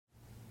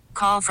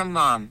call from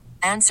mom.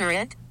 Answer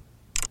it.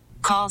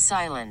 Call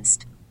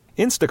silenced.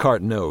 Instacart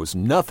knows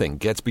nothing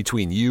gets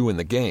between you and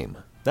the game.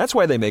 That's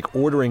why they make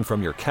ordering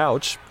from your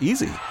couch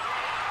easy.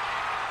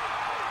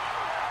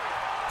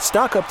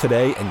 Stock up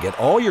today and get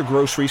all your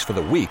groceries for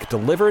the week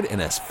delivered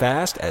in as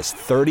fast as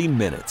 30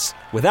 minutes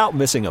without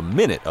missing a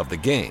minute of the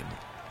game.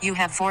 You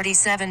have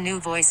 47 new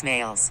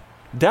voicemails.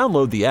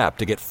 Download the app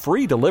to get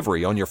free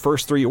delivery on your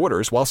first 3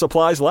 orders while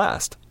supplies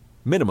last.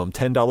 Minimum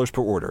 $10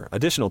 per order.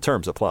 Additional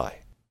terms apply.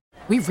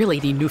 We really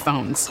need new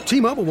phones.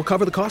 T-Mobile will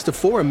cover the cost of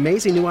 4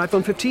 amazing new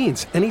iPhone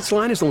 15s, and each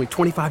line is only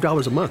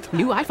 $25 a month.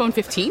 New iPhone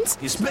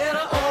 15s? It's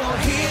better over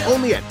here.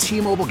 Only at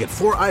T-Mobile, get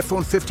 4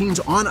 iPhone 15s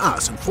on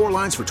us and 4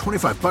 lines for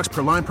 $25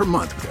 per line per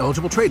month with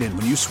eligible trade-in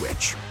when you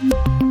switch.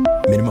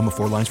 Minimum of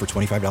 4 lines for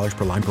 $25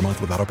 per line per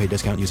month with autopay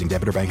discount using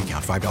debit or bank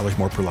account. $5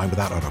 more per line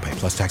without autopay,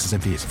 plus taxes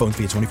and fees. Phone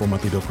fee at 24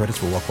 monthly bill credits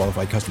for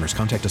well-qualified customers.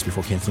 Contact us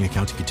before canceling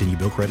account to continue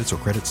bill credits or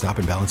credit stop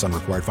and balance on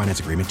required finance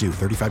agreement due.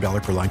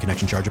 $35 per line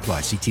connection charge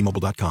applies. See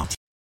T-Mobile.com.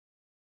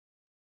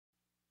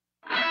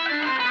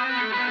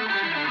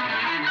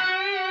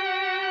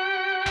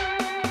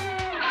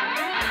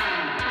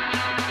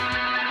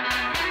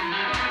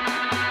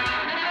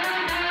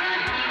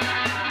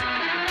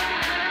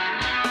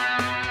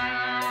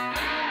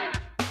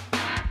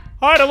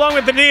 All right, along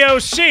with the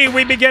DOC,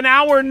 we begin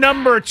hour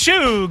number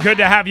 2. Good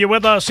to have you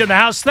with us in the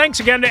house. Thanks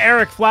again to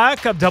Eric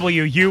Flack of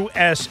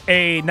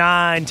WUSA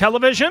 9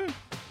 Television.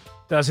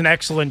 Does an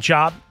excellent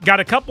job. Got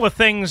a couple of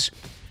things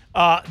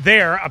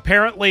there.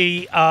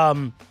 Apparently,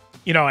 and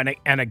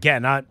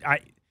again, I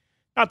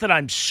not that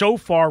I'm so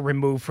far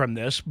removed from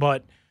this,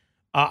 but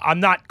I'm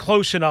not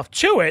close enough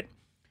to it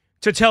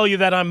to tell you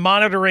that I'm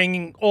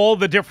monitoring all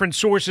the different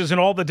sources and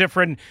all the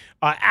different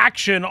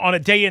action on a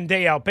day-in,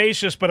 day-out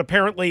basis. But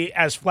apparently,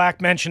 as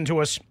Flack mentioned to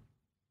us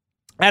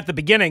at the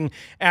beginning,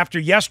 after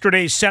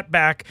yesterday's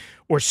setback,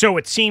 or so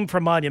it seemed for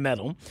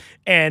Monumental,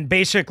 and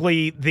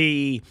basically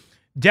the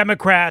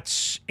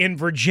Democrats in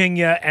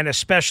Virginia, and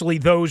especially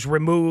those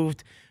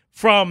removed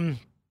from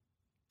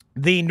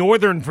the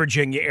Northern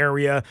Virginia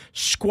area,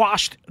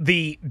 squashed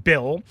the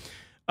bill.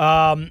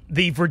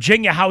 The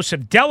Virginia House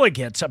of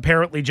Delegates,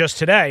 apparently just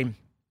today,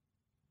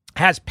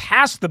 has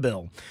passed the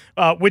bill,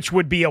 which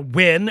would be a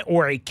win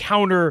or a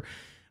counter,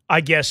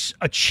 I guess,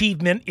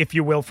 achievement, if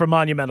you will, for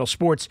Monumental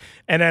Sports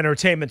and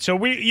Entertainment. So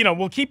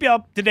we'll keep you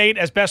up to date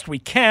as best we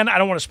can. I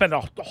don't want to spend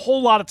a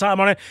whole lot of time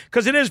on it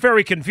because it is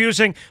very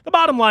confusing. The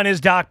bottom line is,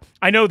 Doc,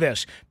 I know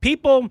this.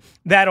 People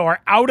that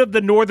are out of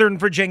the Northern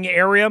Virginia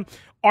area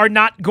are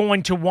not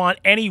going to want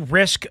any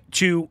risk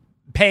to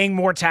paying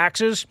more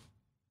taxes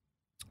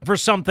for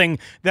something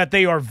that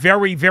they are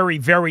very, very,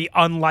 very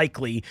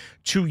unlikely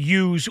to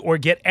use or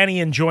get any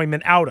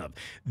enjoyment out of.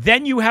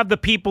 Then you have the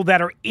people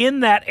that are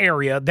in that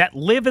area, that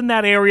live in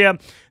that area,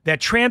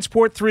 that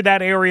transport through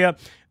that area,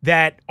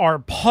 that are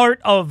part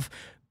of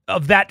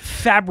that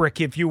fabric,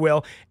 if you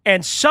will,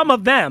 and some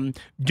of them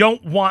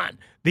don't want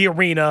the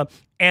arena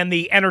and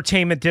the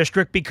entertainment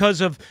district because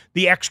of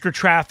the extra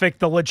traffic,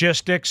 the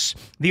logistics,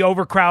 the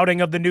overcrowding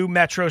of the new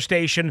metro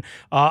station.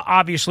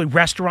 Obviously,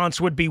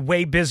 restaurants would be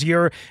way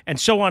busier and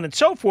so on and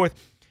so forth.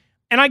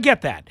 And I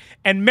get that.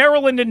 And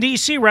Maryland and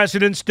D.C.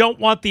 residents don't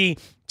want the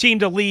team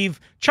to leave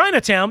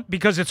Chinatown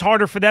because it's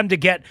harder for them to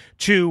get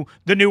to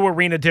the new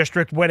arena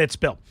district when it's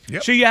built.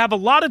 Yep. So you have a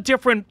lot of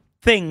different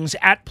things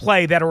at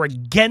play that are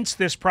against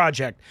this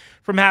project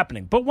from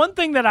happening. But one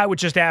thing that I would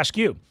just ask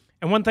you,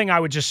 and one thing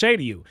I would just say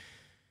to you,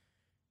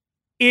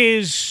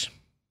 is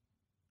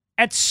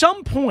at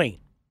some point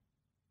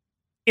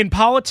in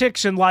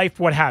politics and life,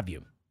 what have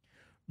you,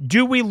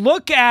 do we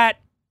look at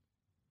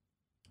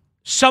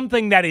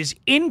something that is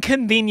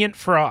inconvenient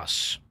for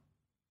us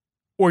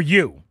or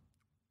you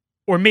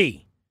or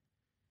me,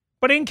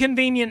 but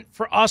inconvenient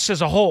for us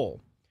as a whole,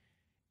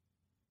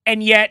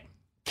 and yet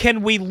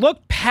can we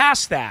look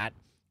past that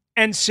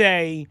and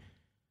say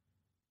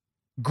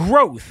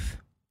growth,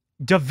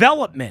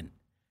 development,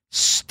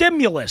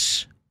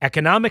 stimulus,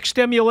 economic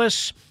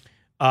stimulus,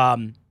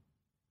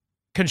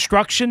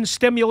 construction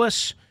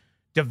stimulus,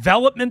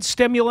 development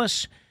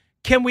stimulus.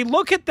 Can we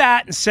look at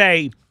that and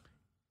say,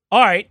 all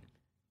right,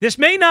 this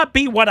may not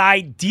be what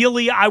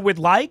ideally I would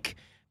like,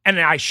 and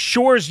I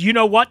sure as you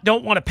know what,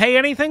 don't want to pay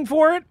anything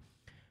for it,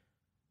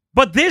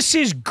 but this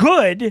is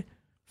good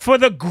for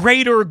the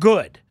greater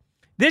good.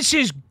 This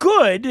is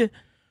good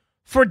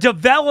for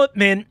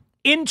development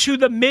into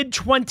the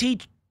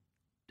mid-20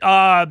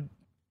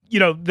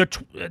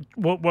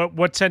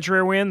 what century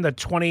are we in?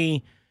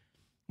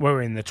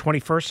 We're in the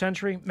 21st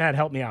century? Matt,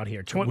 help me out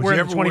here. We're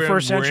in the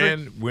 21st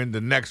century? We're in the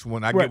next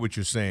one. I Right. get what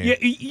you're saying. Yeah,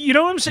 you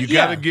know what I'm saying? You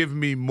got to give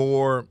me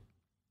more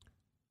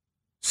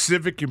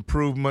civic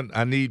improvement.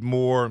 I need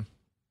more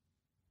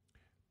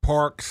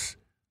parks,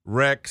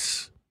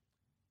 recs.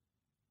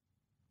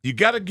 You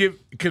got to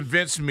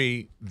convince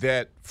me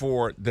that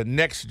for the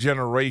next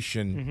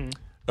generation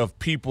of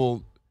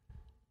people,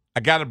 I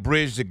got to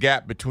bridge the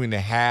gap between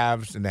the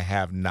haves and the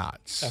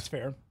have-nots. That's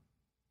fair.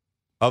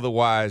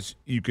 Otherwise,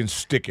 you can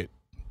stick it.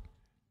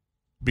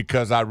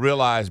 Because I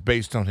realize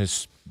based on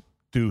his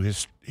through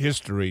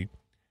history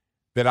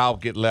that I'll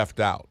get left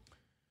out.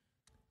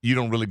 You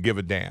don't really give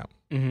a damn.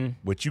 Mm-hmm.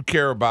 What you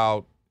care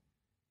about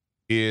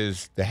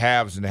is the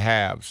haves and the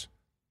haves.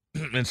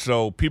 And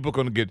so people are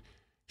going to get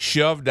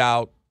shoved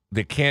out.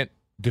 They can't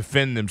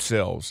defend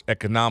themselves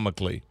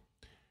economically.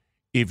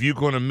 If you're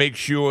going to make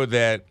sure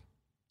that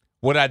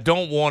what I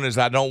don't want is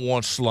I don't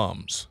want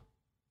slums.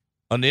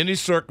 Under any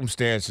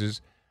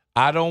circumstances,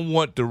 I don't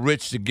want the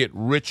rich to get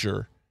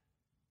richer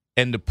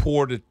and the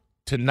poor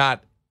to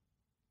not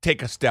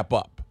take a step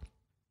up.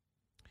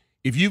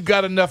 If you've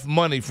got enough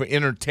money for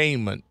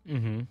entertainment,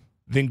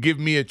 then give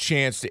me a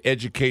chance to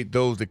educate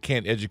those that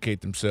can't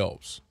educate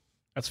themselves.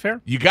 That's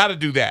fair. You got to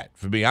do that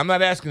for me. I'm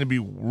not asking to be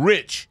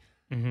rich,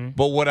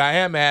 but what I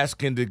am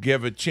asking to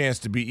give a chance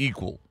to be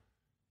equal.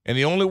 And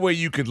the only way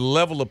you can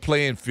level the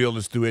playing field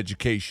is through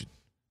education.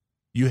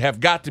 You have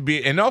got to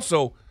be, and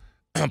also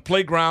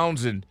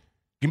playgrounds, and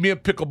give me a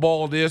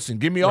pickleball this and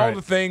give me all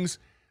the things.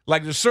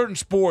 Like there's certain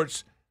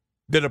sports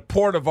that a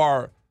part of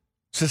our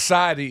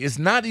society is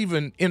not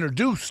even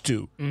introduced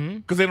to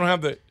because they don't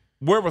have the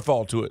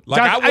wherewithal to it.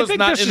 Like Doc, I was think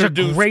not this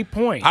introduced. Is a great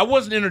point. I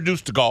wasn't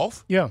introduced to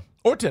golf,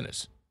 or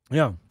tennis.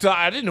 Yeah. So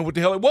I didn't know what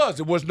the hell it was.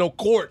 There was no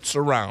courts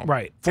around.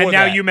 Right. For and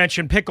now that. you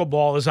mentioned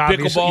pickleball is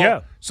obviously. Pickleball.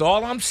 Yeah. So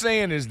all I'm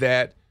saying is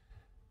that,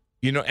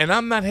 and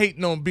I'm not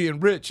hating on being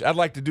rich. I'd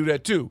like to do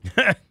that too.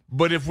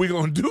 But if we're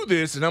going to do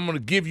this and I'm going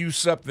to give you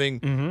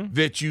something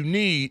that you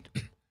need,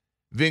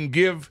 then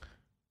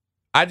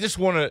I just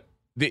want to,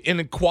 the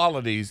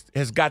inequalities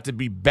has got to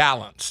be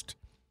balanced.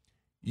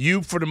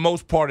 You, for the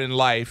most part in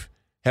life,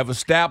 have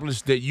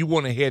established that you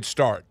want a head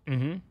start.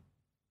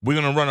 We're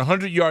going to run a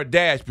 100-yard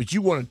dash, but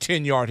you want a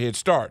 10-yard head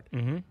start.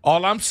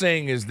 All I'm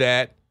saying is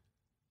that,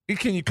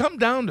 can you come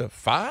down to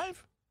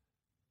 5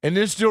 and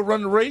then still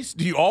run the race?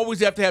 Do you always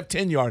have to have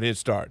 10-yard head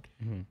start?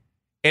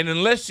 And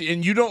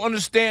and you don't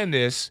understand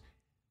this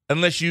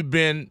unless you've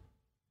been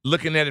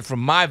looking at it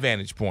from my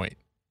vantage point.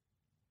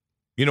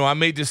 I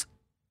made this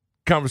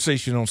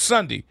conversation on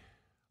Sunday.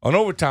 On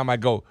overtime, I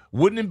go,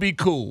 wouldn't it be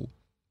cool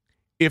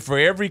if for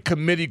every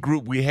committee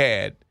group we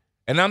had,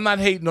 and I'm not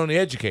hating on the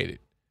educated,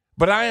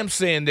 but I am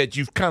saying that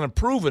you've kind of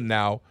proven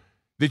now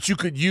that you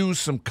could use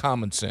some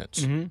common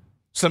sense,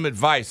 some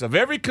advice. Of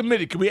every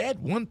committee, can we add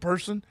one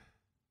person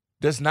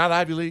that's not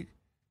Ivy League?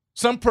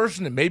 Some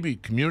person that may be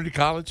community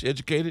college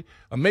educated,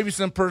 or maybe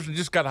some person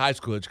just got a high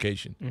school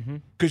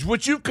education. Because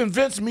what you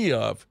convinced me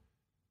of,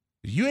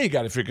 you ain't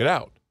got to figure it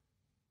out.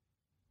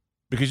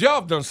 Because y'all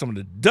have done some of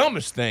the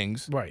dumbest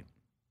things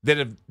that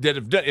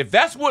have done. If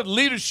that's what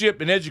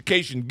leadership and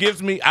education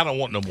gives me, I don't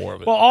want no more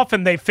of it. Well,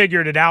 often they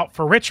figured it out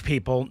for rich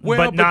people,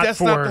 but not that's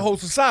for not the whole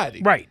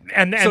society, right?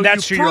 And so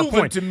that's you've your proven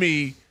point to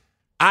me.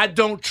 I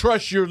don't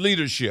trust your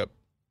leadership.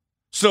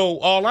 So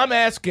all I'm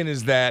asking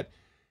is that,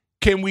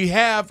 can we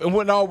have, and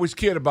what I always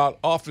cared about,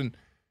 often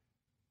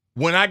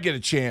when I get a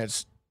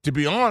chance to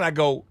be on, I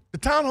go, the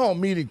town hall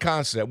meeting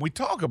concept. We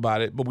talk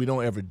about it, but we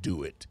don't ever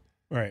do it.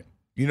 Right.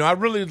 I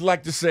really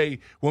like to say,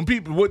 when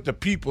the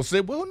people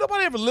say, well,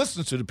 nobody ever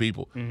listens to the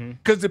people.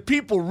 Because the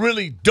people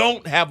really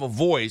don't have a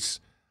voice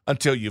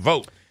until you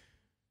vote.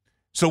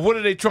 So what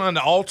are they trying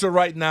to alter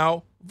right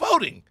now?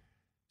 Voting.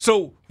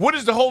 So what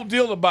is the whole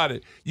deal about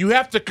it? You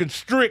have to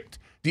constrict.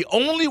 The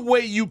only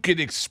way you can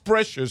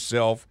express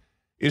yourself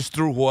is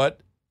through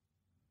what?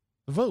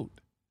 The vote.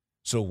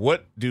 So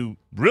what do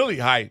really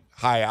high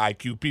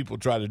IQ people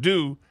try to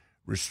do?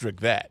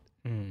 Restrict that.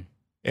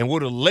 And what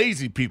do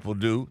lazy people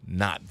do?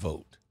 Not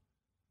vote.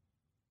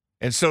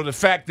 And so the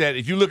fact that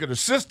if you look at the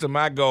system,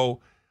 I go,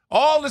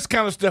 all this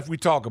kind of stuff we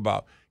talk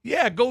about,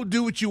 yeah, go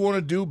do what you want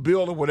to do,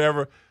 build or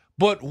whatever,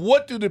 but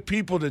what do the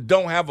people that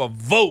don't have a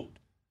vote,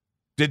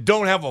 that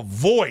don't have a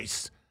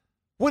voice,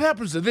 what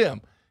happens to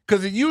them?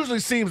 Because it usually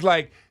seems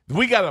like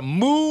we got to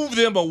move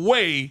them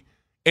away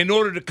in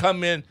order to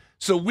come in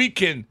so we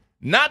can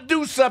not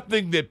do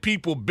something that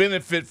people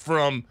benefit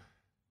from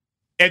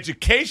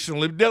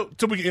educationally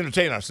so we can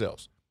entertain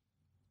ourselves.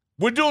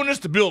 We're doing this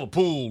to build a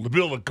pool, to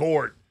build a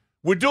court.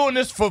 We're doing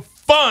this for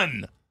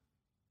fun.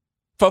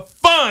 For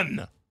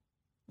fun.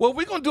 Well, if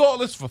we're going to do all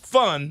this for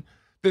fun,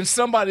 then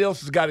somebody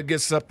else has got to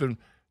get something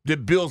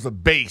that builds a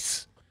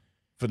base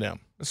for them.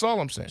 That's all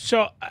I'm saying.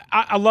 So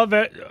I love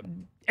it.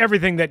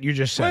 Everything that you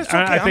just said. Well, it's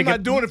okay. I think I'm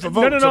not doing it for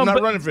votes. I'm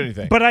not running for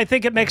anything. But I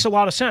think it makes a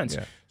lot of sense.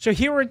 Yeah. So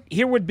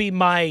here would be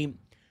my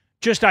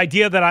just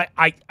idea that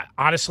I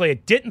honestly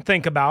didn't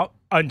think about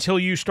until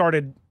you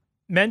started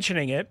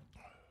mentioning it.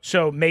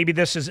 So maybe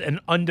this is an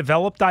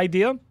undeveloped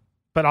idea,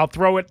 but I'll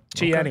throw it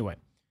to you anyway.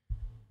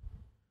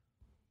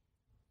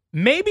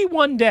 Maybe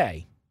one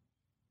day,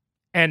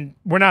 and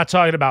we're not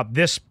talking about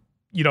this,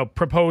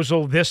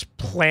 proposal, this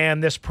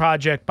plan, this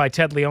project by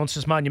Ted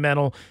Leonsis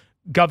Monumental,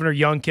 Governor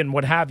Youngkin,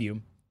 what have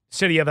you,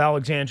 City of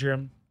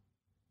Alexandria.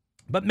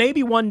 But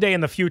maybe one day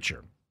in the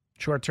future,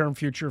 short-term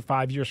future,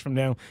 5 years from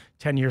now,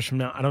 10 years from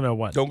now, I don't know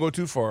what. Don't go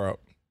too far out.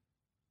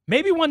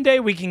 Maybe one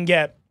day we can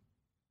get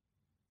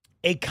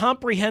a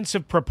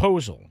comprehensive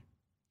proposal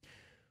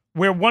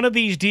where one of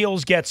these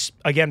deals gets,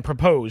 again,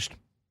 proposed.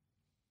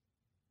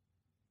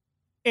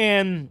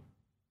 And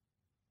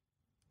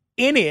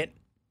in it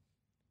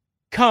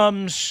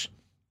comes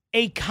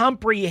a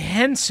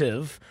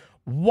comprehensive,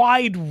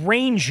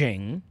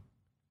 wide-ranging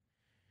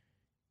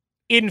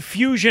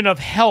infusion of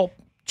help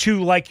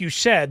to, like you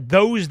said,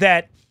 those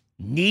that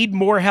need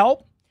more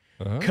help,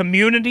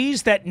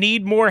 communities that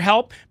need more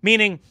help,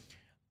 meaning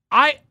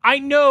I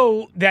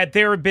know that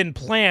there have been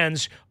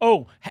plans,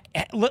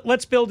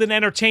 let's build an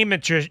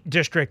entertainment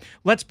district.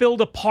 Let's build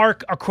a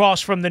park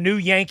across from the new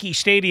Yankee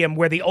Stadium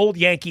where the old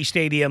Yankee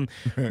Stadium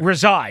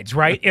resides,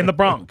 right, in the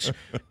Bronx.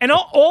 And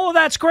all of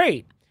that's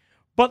great.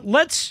 But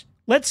let's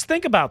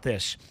think about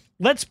this.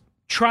 Let's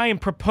try and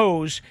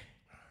propose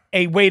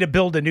a way to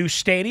build a new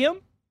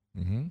stadium,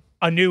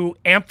 a new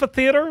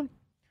amphitheater,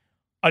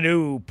 a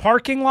new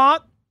parking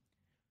lot,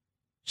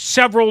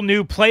 several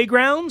new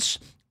playgrounds,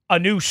 a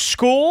new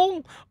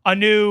school, a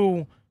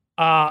new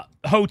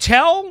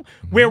hotel,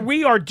 where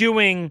we are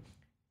doing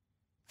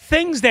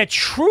things that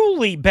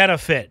truly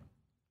benefit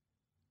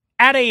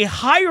at a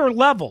higher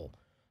level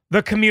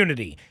the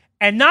community,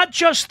 and not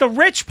just the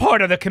rich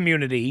part of the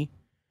community,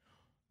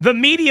 the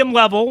medium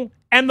level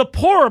and the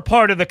poorer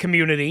part of the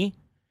community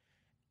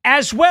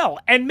as well.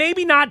 And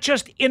maybe not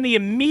just in the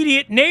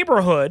immediate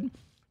neighborhood,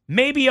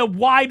 maybe a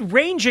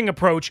wide-ranging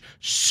approach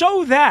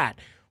so that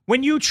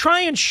when you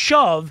try and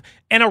shove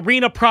an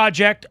arena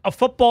project, a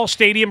football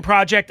stadium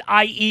project,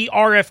 i.e.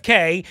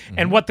 RFK,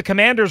 and what the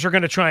Commanders are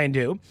going to try and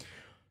do,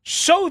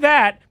 so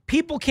that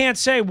people can't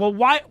say, well,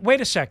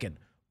 wait a second,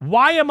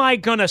 why am I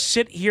going to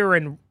sit here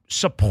and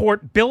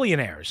support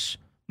billionaires,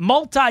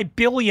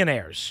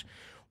 multi-billionaires?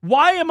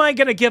 Why am I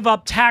going to give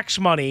up tax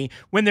money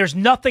when there's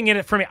nothing in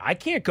it for me? I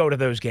can't go to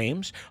those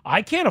games.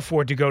 I can't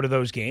afford to go to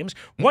those games.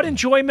 What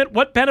enjoyment,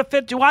 what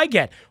benefit do I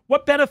get?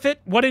 What benefit,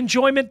 what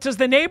enjoyment does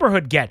the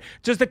neighborhood get?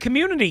 Does the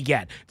community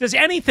get? Does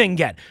anything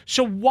get?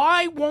 So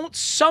why won't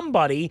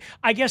somebody,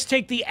 I guess,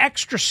 take the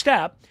extra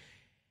step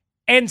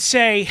and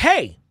say,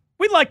 hey,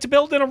 we'd like to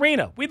build an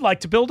arena. We'd like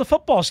to build a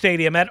football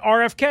stadium at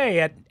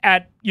RFK,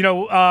 at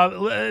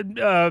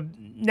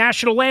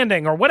National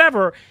Landing or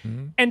whatever,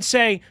 and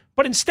say,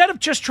 but instead of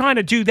just trying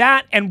to do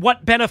that and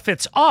what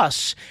benefits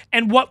us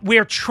and what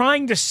we're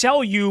trying to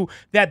sell you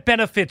that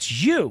benefits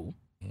you,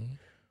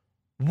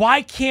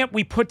 why can't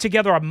we put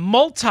together a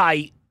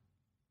multi-pronged,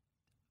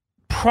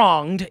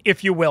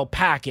 if you will,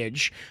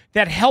 package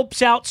that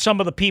helps out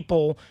some of the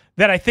people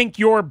that I think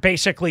you're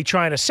basically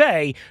trying to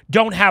say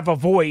don't have a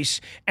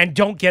voice and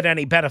don't get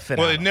any benefit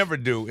out of? Well, they never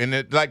do.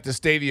 And like the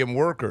stadium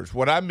workers,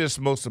 what I miss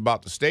most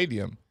about the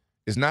stadium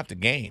is not the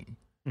game.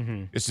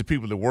 It's the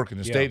people that work in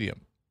the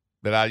stadium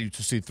that I used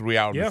to see 3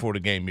 hours before the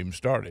game even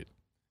started.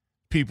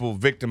 People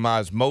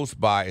victimized most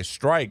by a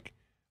strike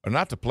are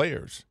not the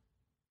players.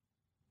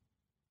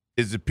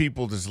 It's the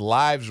people whose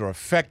lives are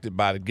affected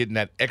by getting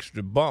that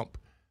extra bump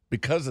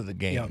because of the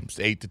games,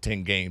 8 to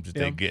 10 games that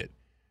they get.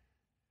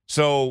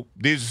 So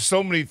there's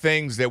so many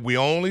things that we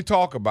only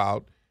talk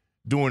about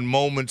during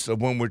moments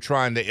of when we're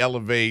trying to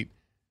elevate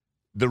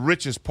the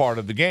richest part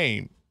of the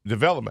game,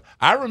 development.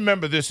 I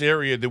remember this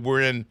area that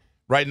we're in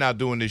right now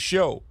doing this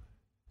show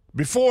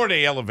before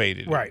they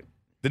elevated it,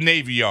 the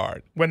Navy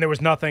Yard. When there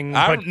was nothing.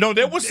 No,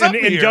 there was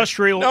something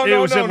industrial. Here. It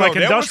was like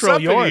industrial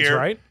yards, here.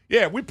 Right?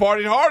 Yeah, we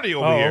partied hardy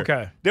over here.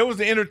 Okay. There was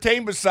the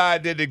entertainment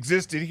side that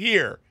existed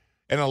here,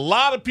 and a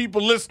lot of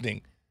people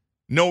listening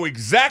know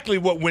exactly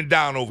what went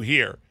down over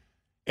here,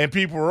 and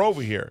people were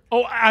over here.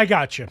 Oh, I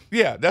got you.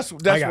 Yeah, that's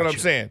what I'm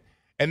saying.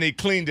 And they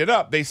cleaned it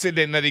up. They said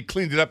that they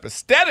cleaned it up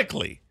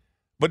aesthetically,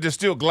 but there's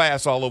still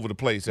glass all over the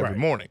place every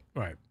morning.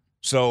 Right.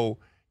 So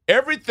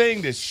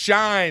everything that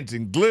shines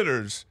and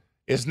glitters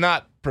is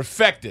not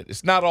perfected.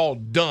 It's not all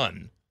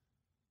done.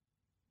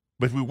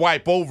 But if we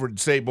wipe over it and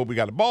say, well, we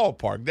got a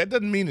ballpark, that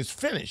doesn't mean it's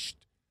finished.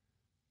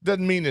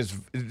 Doesn't mean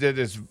that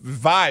it's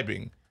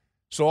vibing.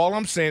 So all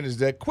I'm saying is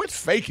that quit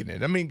faking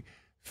it. I mean,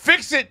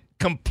 fix it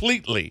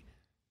completely.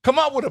 Come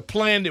up with a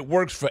plan that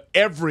works for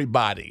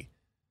everybody,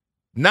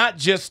 not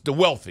just the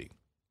wealthy.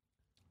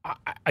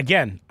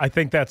 I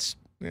think that's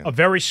a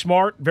very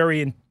smart,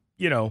 very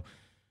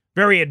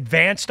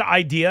advanced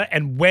idea.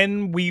 And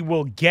when we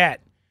will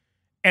get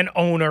an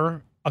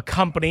owner, a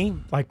company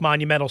like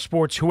Monumental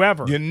Sports,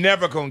 whoever, you're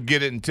never going to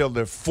get it until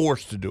they're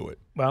forced to do it.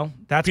 Well,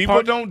 that's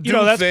people don't do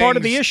that's things, part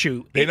of the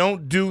issue. They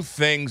don't do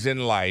things in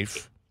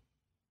life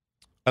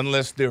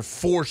unless they're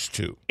forced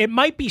to. It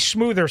might be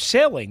smoother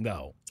sailing,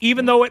 though.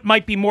 Even though it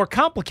might be more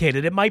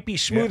complicated, it might be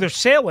smoother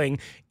sailing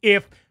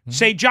if,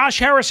 say, Josh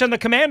Harris and the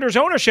Commanders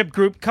ownership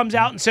group comes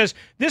out and says,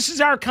 this is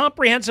our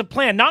comprehensive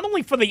plan, not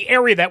only for the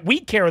area that we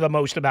care the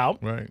most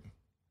about,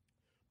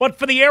 but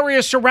for the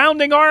area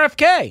surrounding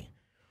RFK.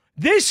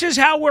 This is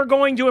how we're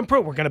going to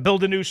improve. We're going to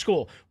build a new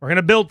school. We're going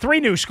to build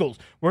 3 new schools.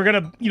 We're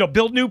going to,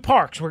 build new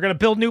parks. We're going to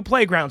build new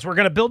playgrounds. We're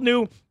going to build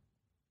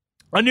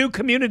a new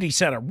community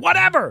center.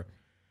 Whatever.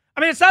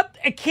 I mean,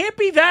 it can't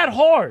be that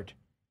hard.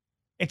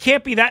 It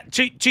can't be that,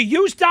 to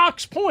use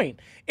Doc's point,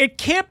 it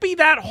can't be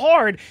that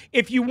hard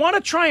if you want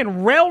to try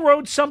and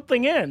railroad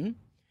something in.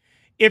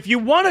 If you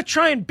want to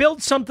try and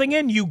build something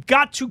in, you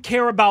got to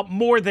care about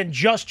more than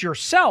just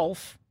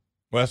yourself.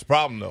 Well, that's the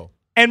problem, though.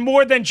 And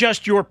more than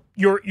just your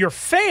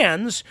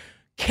fans,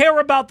 care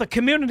about the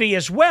community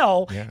as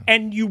well,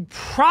 and you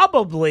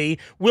probably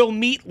will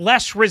meet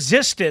less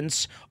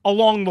resistance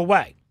along the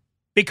way.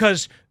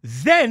 Because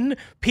then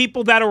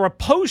people that are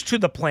opposed to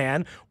the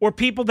plan or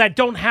people that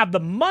don't have the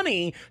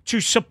money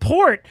to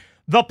support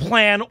the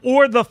plan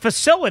or the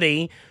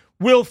facility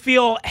will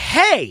feel,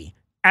 hey,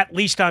 at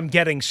least I'm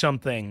getting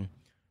something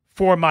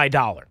for my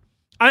dollar.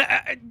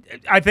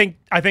 I think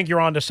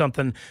you're onto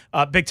something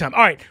big time.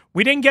 All right,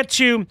 we didn't get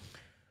to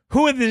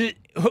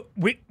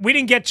we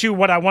didn't get to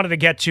what I wanted to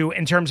get to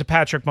in terms of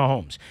Patrick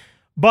Mahomes,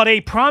 but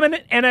a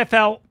prominent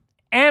NFL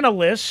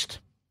analyst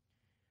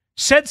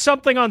said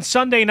something on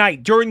Sunday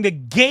night during the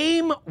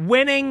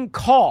game-winning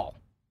call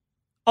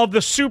of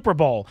the Super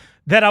Bowl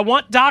that I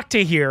want Doc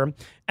to hear,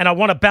 and I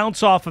want to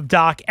bounce off of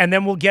Doc, and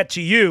then we'll get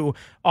to you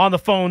on the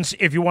phones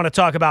if you want to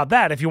talk about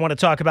that, if you want to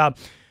talk about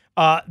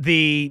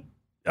the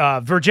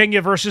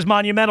Virginia versus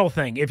Monumental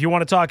thing. If you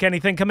want to talk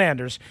anything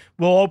Commanders,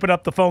 we'll open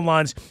up the phone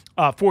lines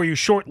for you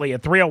shortly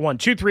at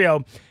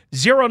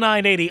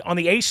 301-230-0980 on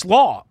the Ace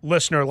Law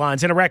listener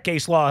lines. Interact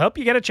Ace Law. Help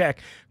you get a check.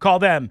 Call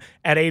them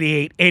at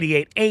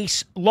 8888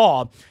 Ace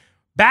Law.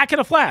 Back in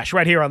a flash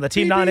right here on the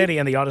Team 980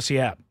 and the Odyssey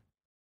app.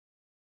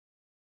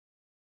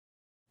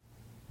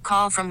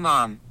 Call from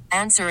mom.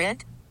 Answer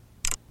it.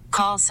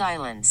 Call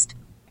silenced.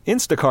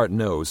 Instacart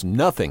knows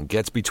nothing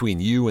gets between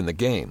you and the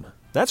game.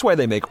 That's why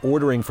they make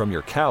ordering from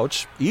your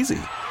couch easy.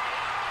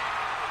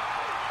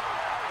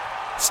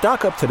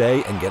 Stock up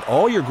today and get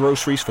all your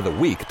groceries for the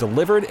week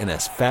delivered in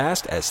as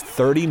fast as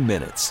 30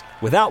 minutes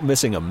without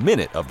missing a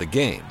minute of the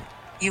game.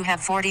 You have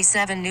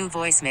 47 new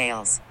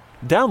voicemails.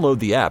 Download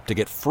the app to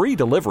get free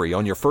delivery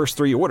on your first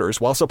 3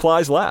 orders while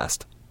supplies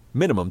last.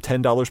 Minimum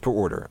 $10 per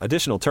order.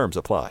 Additional terms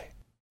apply.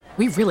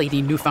 We really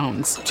need new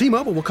phones.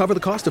 T-Mobile will cover the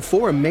cost of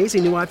 4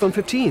 amazing new iPhone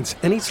 15s,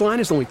 and each line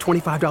is only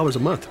 $25 a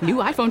month. New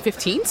iPhone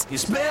 15s?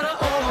 It's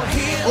better over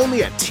here.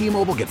 Only at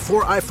T-Mobile, get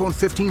 4 iPhone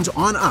 15s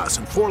on us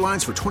and 4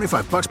 lines for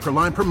 $25 per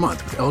line per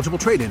month with eligible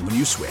trade-in when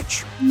you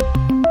switch.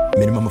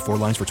 Minimum of 4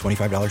 lines for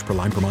 $25 per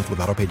line per month with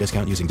autopay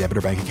discount using debit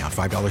or bank account.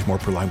 $5 more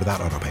per line without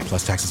autopay,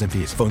 plus taxes and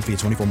fees. Phone fee at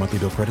 24 monthly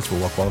bill credits for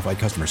well-qualified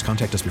customers.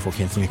 Contact us before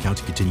canceling account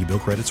to continue bill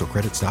credits or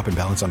credit stop and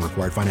balance on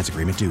required finance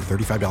agreement due.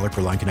 $35 per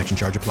line connection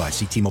charge applies.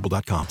 See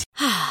T-Mobile.com.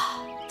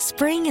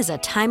 Spring is a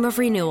time of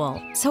renewal,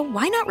 so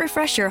why not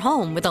refresh your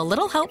home with a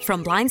little help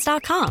from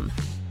Blinds.com?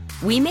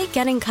 We make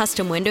getting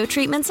custom window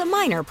treatments a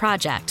minor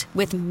project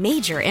with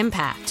major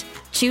impact.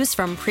 Choose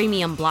from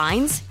premium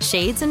blinds,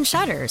 shades, and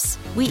shutters.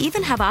 We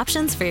even have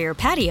options for your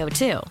patio,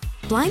 too.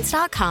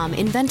 Blinds.com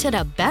invented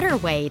a better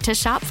way to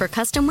shop for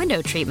custom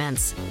window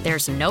treatments.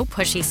 There's no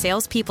pushy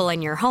salespeople in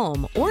your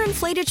home or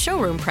inflated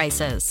showroom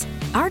prices.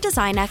 Our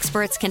design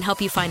experts can help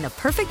you find the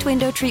perfect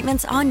window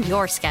treatments on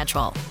your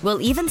schedule.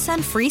 We'll even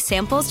send free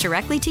samples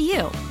directly to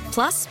you.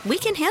 Plus, we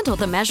can handle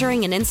the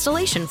measuring and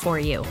installation for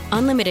you.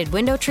 Unlimited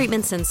window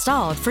treatments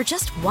installed for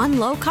just one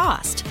low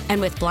cost. And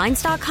with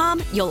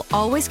Blinds.com, you'll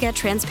always get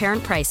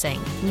transparent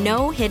pricing.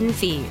 No hidden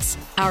fees.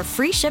 Our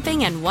free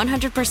shipping and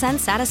 100%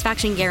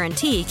 satisfaction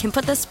guarantee can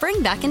put the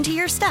spring back into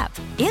your step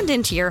and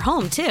into your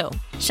home, too.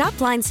 Shop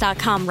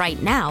Blinds.com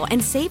right now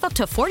and save up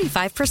to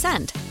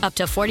 45%. Up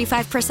to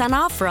 45%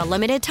 off for a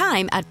limited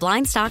time at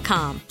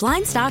Blinds.com.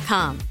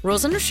 Blinds.com.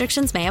 Rules and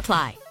restrictions may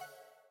apply.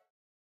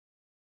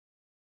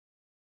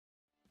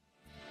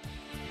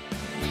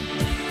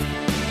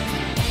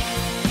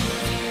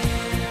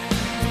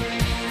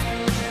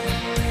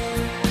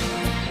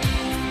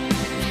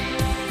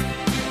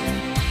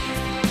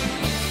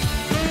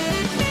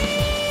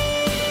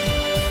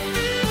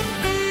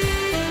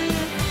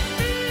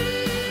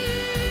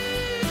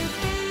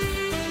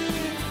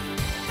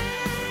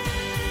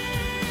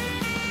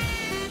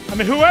 I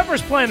mean,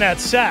 whoever's playing that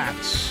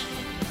sax,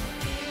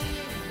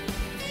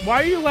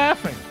 why are you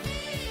laughing?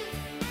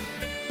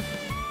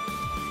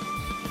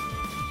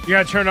 You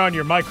got to turn on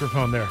your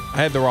microphone there. I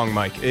had the wrong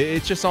mic.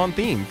 It's just on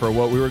theme for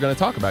what we were going to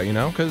talk about,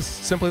 because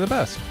simply the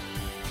best.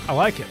 I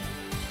like it.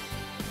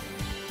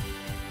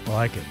 I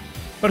like it.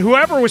 But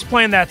whoever was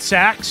playing that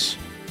sax,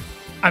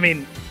 I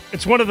mean,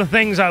 it's one of the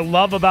things I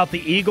love about the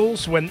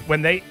Eagles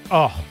when they,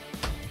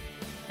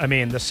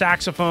 the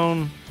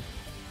saxophone.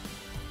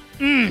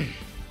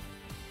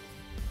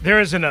 There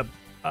isn't a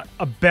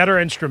better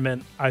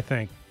instrument, I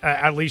think,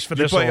 at least for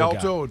this old guy. Do you play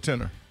alto or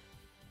tenor?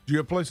 Do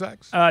you play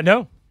sax?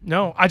 No.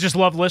 I just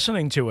love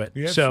listening to it.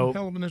 Yeah, so it's a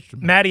hell of an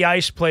instrument. Matty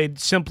Ice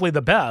played simply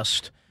the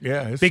best.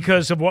 Yeah,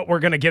 because of what we're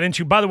going to get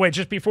into. By the way,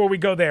 just before we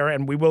go there,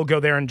 and we will go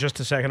there in just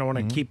a second, I want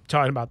to keep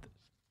talking about this.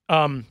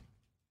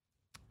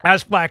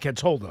 As Flack had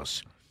told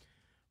us,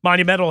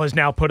 Monumental has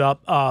now put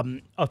up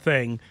a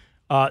thing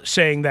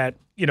saying that,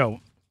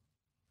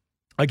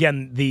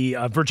 again, the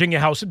Virginia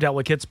House of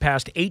Delegates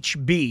passed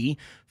HB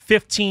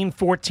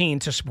 1514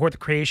 to support the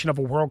creation of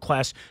a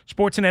world-class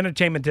sports and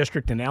entertainment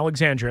district in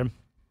Alexandria.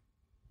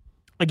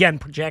 Again,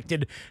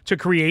 projected to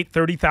create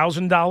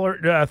 30,000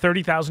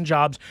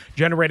 jobs,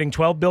 generating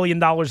 $12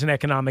 billion in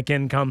economic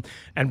income,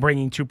 and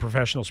bringing 2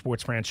 professional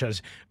sports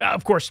franchises.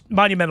 Of course,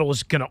 Monumental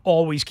is going to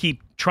always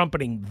keep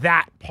trumpeting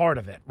that part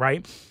of it,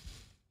 right?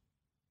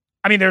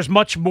 I mean, there's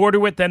much more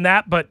to it than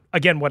that, but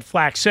again, what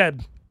Flack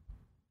said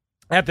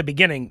at the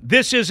beginning,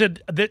 this is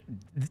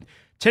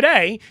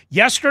today,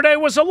 yesterday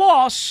was a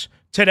loss,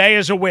 today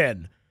is a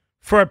win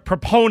for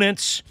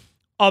proponents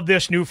of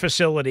this new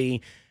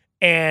facility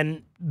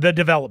and the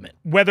development.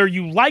 Whether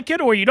you like it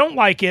or you don't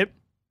like it,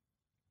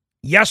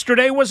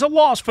 yesterday was a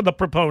loss for the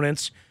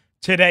proponents.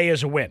 Today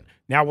is a win.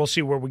 Now we'll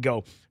see where we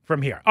go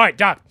from here. All right,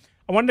 Doc,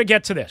 I wanted to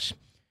get to this.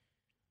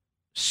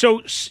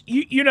 So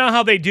you know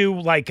how they do,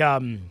 like,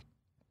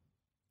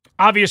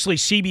 obviously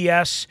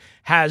CBS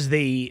has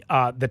the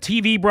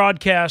TV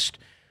broadcast.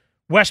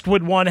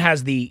 Westwood One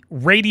has the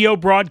radio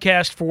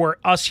broadcast for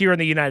us here in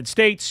the United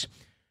States.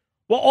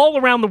 Well, all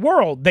around the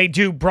world, they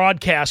do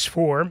broadcasts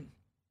for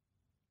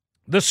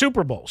the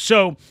Super Bowl.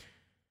 So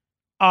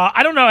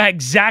I don't know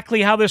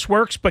exactly how this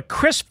works, but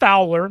Chris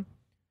Fowler,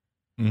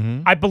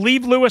 I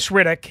believe Louis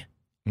Riddick,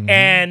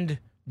 and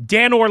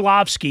Dan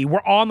Orlovski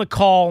were on the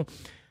call.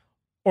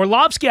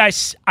 Orlovski,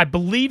 I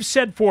believe,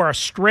 said for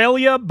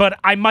Australia, but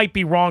I might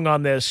be wrong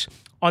on this,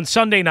 on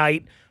Sunday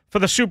night for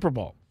the Super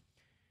Bowl.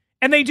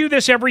 And they do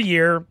this every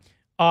year,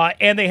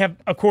 and they have,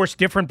 of course,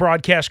 different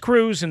broadcast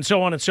crews and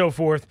so on and so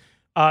forth,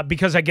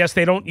 because I guess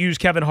they don't use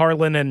Kevin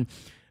Harlan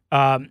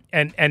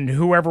and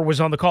whoever was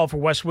on the call for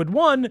Westwood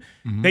One.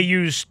 They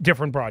use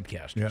different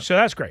broadcasters. Yeah. So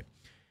that's great.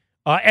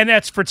 And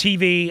that's for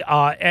TV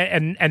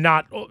and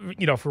not,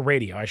 for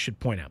radio, I should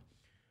point out.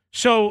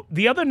 So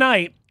the other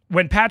night,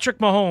 when Patrick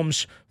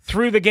Mahomes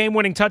threw the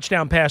game-winning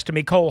touchdown pass to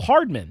Mecole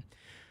Hardman,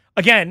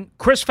 again,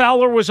 Chris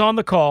Fowler was on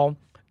the call,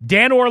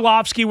 Dan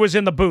Orlovski was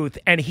in the booth,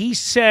 and he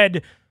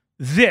said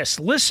this.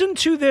 Listen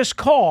to this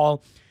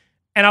call,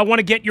 and I want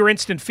to get your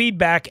instant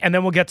feedback, and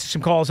then we'll get to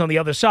some calls on the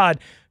other side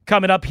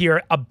coming up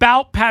here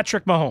about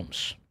Patrick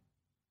Mahomes.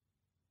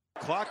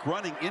 Clock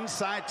running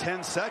inside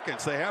 10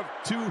 seconds. They have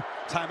 2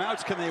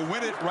 timeouts. Can they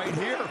win it right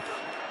here?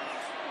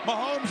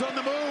 Mahomes on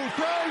the move,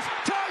 throws,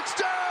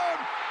 touchdown!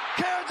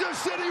 Kansas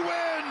City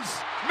wins!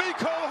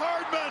 Mecole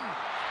Hardman!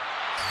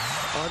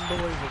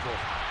 Unbelievable.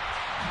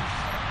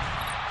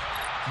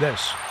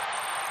 This.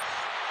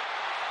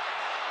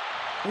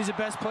 He's the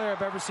best player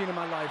I've ever seen in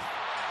my life.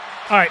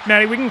 All right,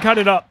 Matty, we can cut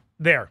it up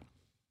there.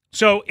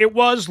 So it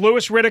was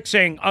Louis Riddick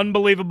saying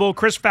unbelievable.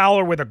 Chris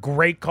Fowler with a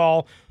great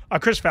call.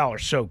 Chris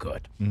Fowler's so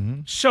good.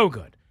 So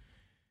good.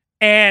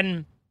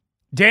 And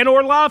Dan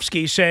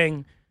Orlovski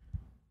saying,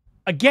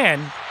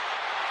 again,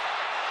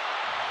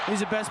 he's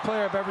the best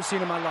player I've ever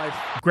seen in my life.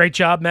 Great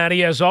job,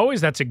 Matty, as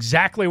always. That's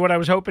exactly what I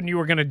was hoping you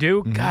were going to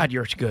do. God,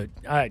 you're good.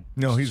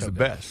 No, he's so the good.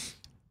 best.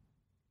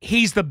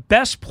 He's the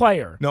best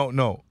player.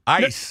 No.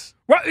 Ice.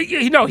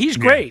 No, he's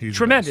great. He's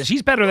Tremendous.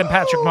 He's better than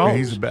Patrick Mahomes. Yeah,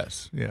 he's the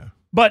best, yeah.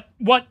 But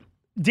what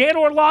Dan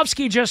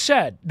Orlovski just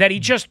said, that he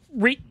just,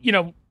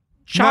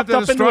 chopped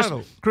up into his...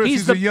 Chris,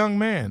 he's a young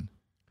man.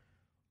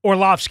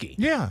 Orlovski.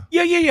 Yeah.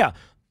 Yeah.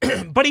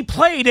 But he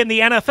played in the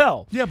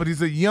NFL. Yeah, but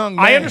he's a young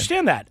man. I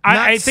understand that.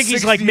 I think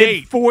he's like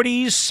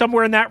mid-40s,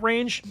 somewhere in that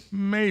range.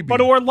 Maybe. But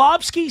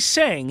Orlovski's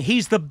saying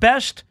he's the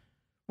best...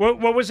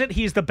 What was it?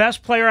 He's the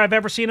best player I've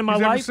ever seen in my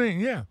life? Ever seen,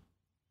 yeah.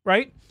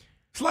 Right?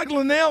 It's like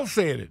Linnell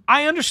said it.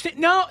 I understand.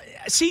 No,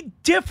 see,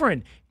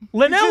 different.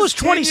 Linnell is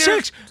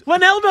 26.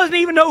 Linnell doesn't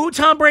even know who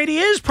Tom Brady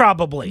is,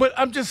 probably. But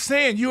I'm just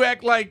saying, you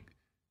act like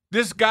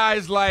this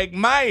guy's like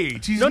my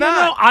age. He's not.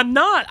 No, I'm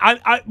not.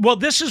 Well,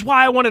 this is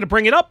why I wanted to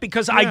bring it up,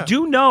 because I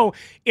do know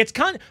it's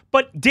kind of,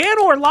 but Dan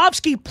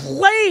Orlovski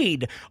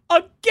played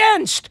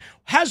against,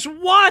 has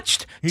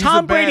watched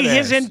Tom Brady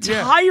his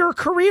entire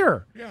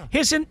career.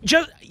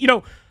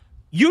 Yeah.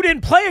 You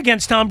didn't play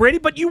against Tom Brady,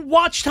 but you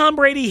watched Tom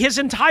Brady his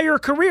entire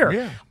career.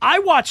 Yeah. I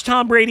watched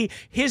Tom Brady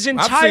his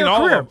entire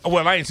career.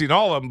 Well, I ain't seen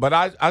all of them, but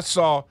I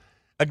saw,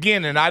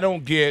 again, and I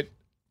don't get,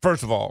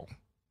 first of all,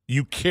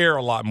 you care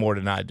a lot more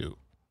than I do.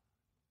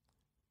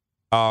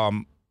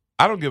 I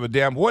don't give a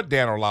damn what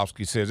Dan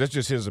Orlovski says. That's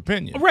just his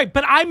opinion. Right,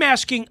 but I'm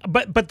asking,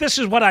 but this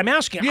is what I'm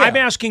asking. Yeah. I'm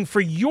asking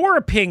for your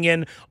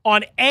opinion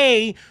on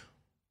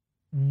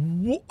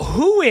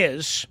who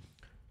is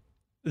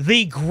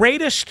the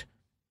greatest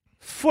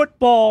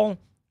football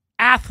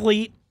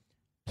athlete,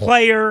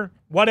 player,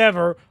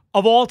 whatever,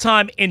 of all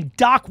time in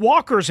Doc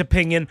Walker's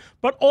opinion,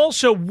 but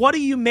also what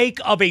do you make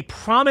of a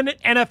prominent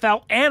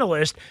NFL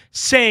analyst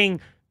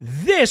saying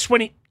this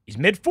when he's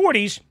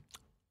mid-40s,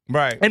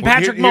 right? And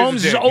Patrick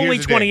Mahomes is only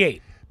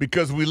 28.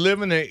 Because we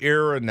live in an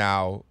era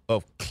now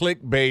of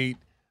clickbait,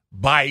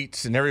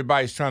 bites, and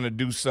everybody's trying to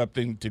do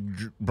something to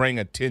bring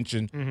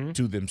attention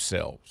to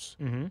themselves.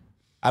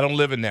 I don't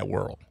live in that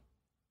world.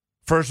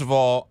 First of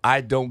all,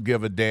 I don't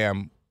give a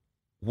damn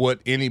what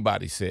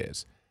anybody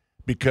says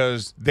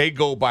because they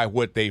go by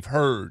what they've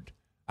heard.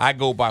 I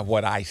go by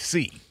what I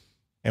see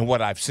and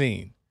what I've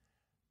seen.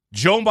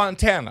 Joe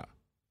Montana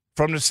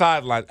from the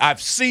sidelines,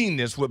 I've seen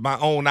this with my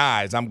own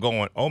eyes. I'm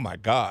going, oh, my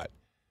God.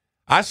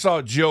 I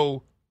saw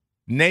Joe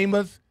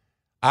Namath.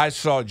 I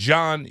saw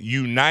John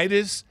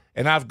Unitas,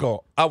 and I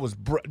was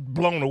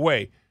blown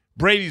away.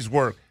 Brady's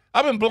work.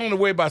 I've been blown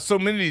away by so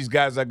many of these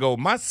guys. I go,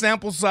 my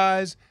sample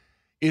size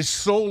is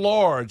so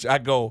large. I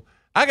go,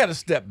 I got to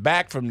step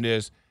back from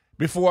this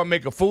before I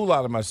make a fool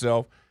out of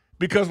myself.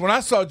 Because when I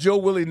saw Joe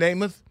Willie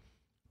Namath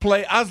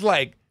play, I was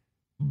like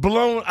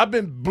blown. I've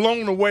been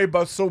blown away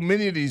by so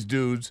many of these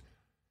dudes.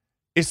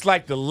 It's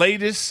like the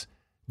latest.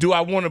 Do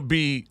I want to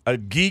be a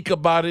geek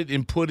about it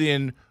and put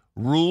in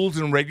rules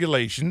and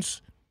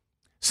regulations?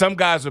 Some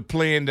guys are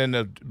playing in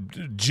the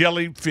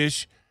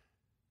jellyfish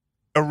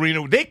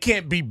arena. They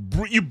can't be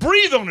 – you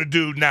breathe on a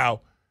dude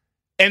now,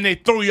 and they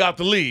throw you out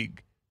the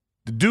league.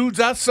 The dudes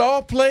I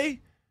saw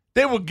play,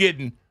 they were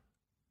getting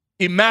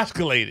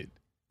emasculated,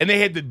 and they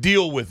had to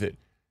deal with it.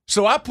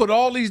 So I put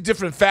all these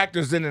different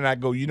factors in, and I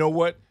go, you know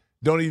what?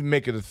 Don't even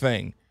make it a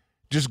thing.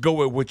 Just go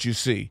with what you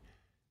see.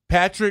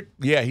 Patrick,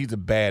 yeah, he's a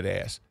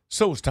badass.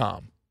 So is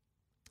Tom.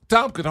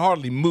 Tom could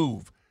hardly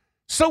move.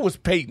 So was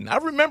Peyton. I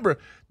remember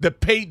the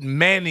Peyton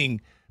Manning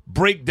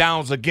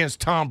breakdowns against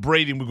Tom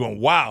Brady, and we're going,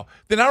 wow.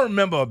 Then I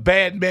remember a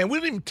bad man. We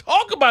don't even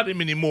talk about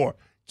him anymore.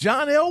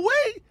 John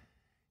Elway,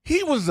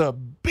 he was a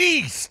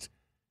beast.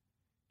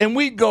 And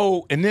we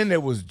go, and then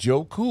there was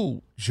Joe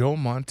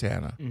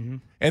Montana. Mm-hmm.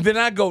 And then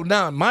I go,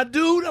 now, my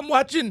dude, I'm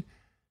watching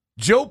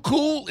Joe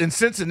Cool in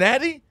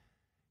Cincinnati.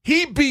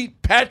 He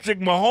beat Patrick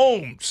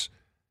Mahomes.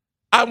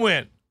 I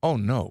went, oh,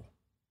 no.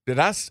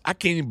 I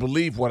can't even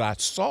believe what I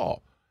saw.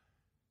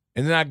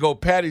 And then I go,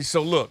 Patty,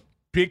 so look,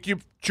 pick your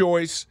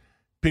choice,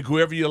 pick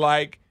whoever you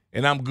like,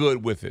 and I'm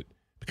good with it.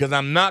 Because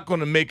I'm not going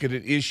to make it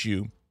an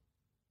issue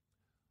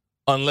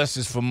unless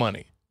it's for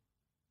money.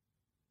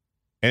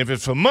 And if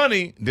it's for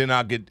money, then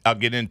I'll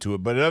get into it.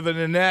 But other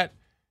than that,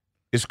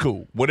 it's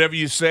cool. Whatever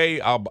you say,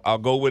 I'll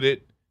go with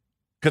it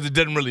because it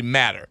doesn't really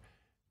matter.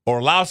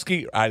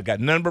 Orlovski, I got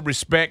none but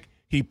respect.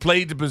 He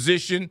played the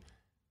position.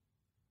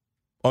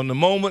 On the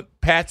moment,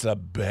 Pat's a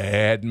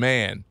bad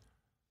man.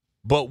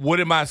 But what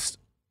am I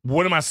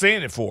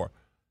saying it for?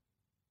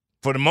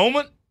 For the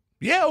moment,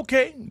 yeah,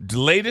 okay. The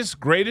latest,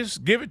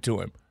 greatest, give it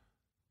to him.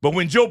 But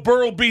when Joe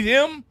Burrow beat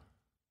him,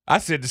 I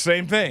said the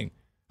same thing.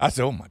 I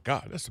said, oh, my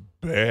God, that's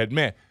a bad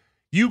man.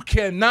 You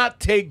cannot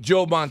take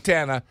Joe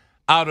Montana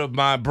out of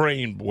my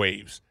brain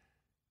waves.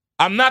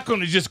 I'm not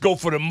going to just go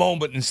for the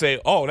moment and say,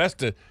 oh, that's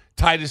the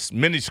tightest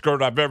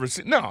miniskirt I've ever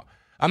seen. No,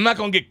 I'm not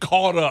going to get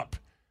caught up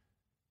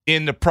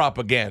in the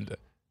propaganda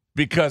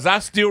because I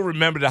still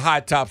remember the high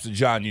tops of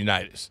John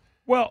Unitas.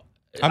 Well,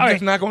 I'm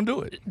just not going to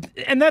do it.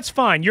 And that's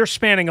fine. You're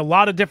spanning a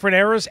lot of different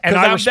eras, and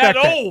I respect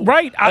that. Old,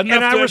 right, and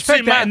I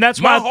respect that. And that's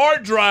my why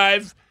hard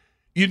drive,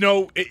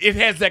 it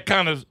has that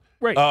kind of,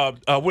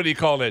 what do you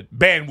call it,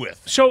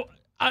 bandwidth. So,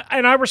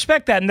 and I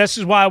respect that, and this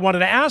is why I wanted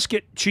to ask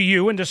it to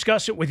you and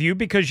discuss it with you,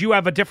 because you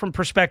have a different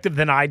perspective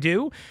than I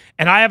do,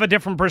 and I have a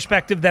different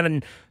perspective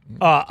than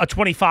a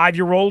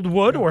 25-year-old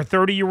would, or a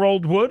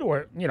 30-year-old would,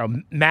 or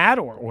Matt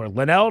or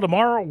Linnell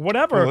tomorrow,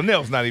 whatever. Well,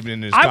 Linnell's not even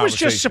in this conversation. I was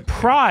just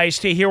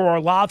surprised to hear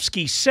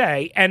Orlovski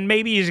say, and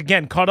maybe he's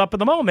again caught up in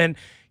the moment,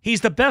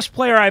 he's the best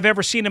player I've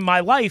ever seen in my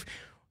life.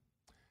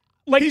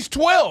 Like, he's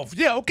 12.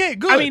 Yeah, okay,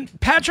 good. I mean,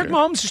 Patrick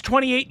Mahomes is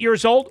 28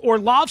 years old.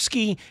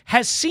 Orlovski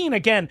has seen,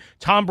 again,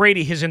 Tom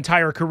Brady his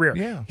entire career.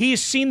 Yeah.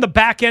 He's seen the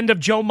back end of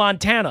Joe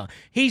Montana.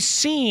 He's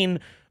seen,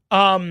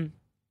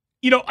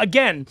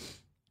 again,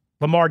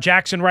 Lamar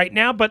Jackson right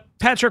now, but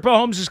Patrick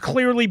Mahomes is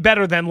clearly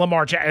better than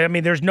Lamar Jackson. I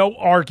mean, there's no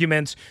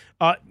arguments,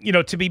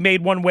 to be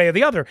made one way or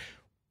the other.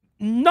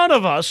 None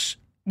of us,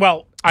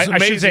 well, it's I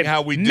should say,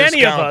 how we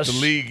many of us, the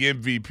league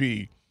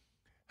MVP.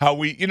 How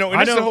we, and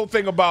that's the whole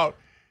thing about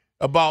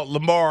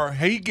Lamar.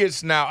 He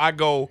gets now, I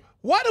go,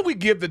 why do we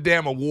give the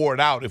damn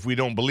award out if we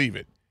don't believe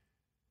it?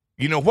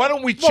 Why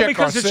don't we check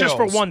because ourselves? It's just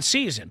for one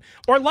season.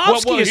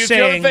 Orlovski is here's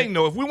saying. The other thing,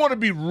 though, if we want to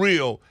be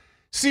real,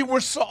 see,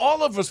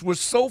 all of us, we're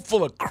so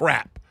full of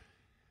crap.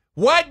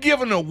 Why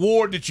give an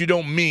award that you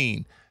don't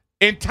mean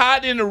and tie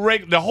it in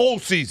the whole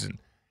season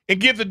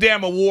and give the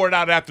damn award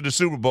out after the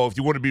Super Bowl if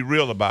you want to be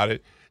real about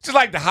it? It's just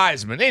like the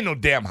Heisman. Ain't no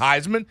damn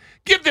Heisman.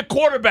 Give the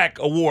quarterback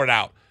award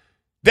out.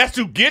 That's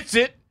who gets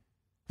it.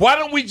 Why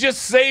don't we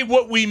just say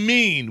what we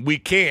mean? We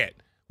can't.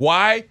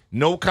 Why?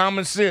 No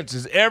common sense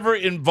is ever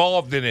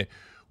involved in it.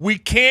 We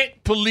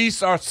can't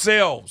police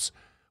ourselves.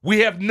 We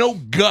have no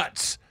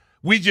guts.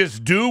 We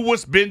just do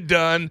what's been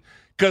done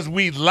because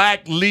we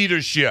lack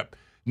leadership.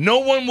 No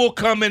one will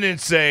come in and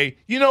say,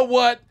 you know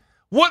what?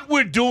 What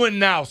we're doing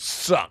now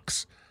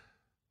sucks.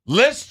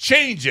 Let's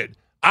change it.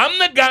 I'm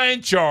the guy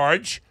in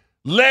charge.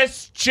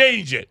 Let's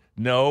change it.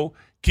 No,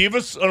 give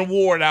us an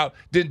award out,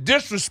 then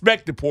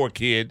disrespect the poor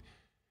kid.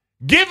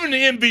 Give him the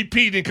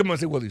MVP, then come on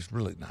and say, well, he's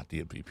really not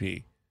the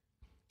MVP.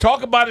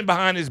 Talk about him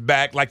behind his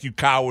back like you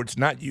cowards,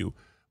 not you.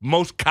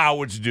 Most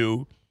cowards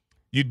do.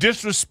 You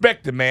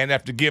disrespect the man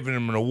after giving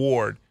him an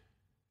award.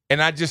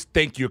 And I just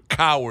think you're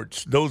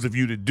cowards, those of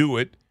you that do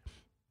it.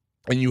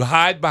 And you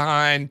hide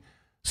behind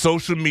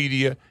social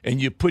media and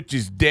you put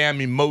these damn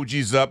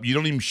emojis up. You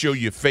don't even show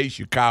your face,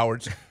 you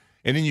cowards.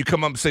 And then you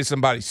come up and say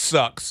somebody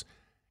sucks.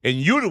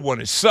 And you're the one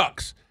that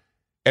sucks.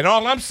 And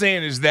all I'm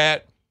saying is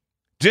that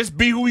Just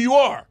be who you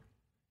are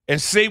and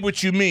say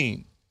what you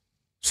mean.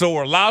 So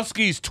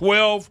Orlovski's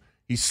 12.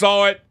 He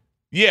saw it.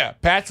 Yeah,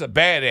 Pat's a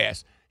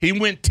badass. He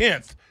went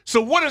 10th. So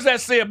what does that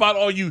say about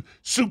all you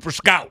super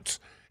scouts?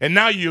 And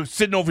now you're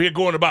sitting over here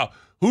going about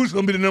who's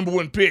going to be the number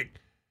one pick.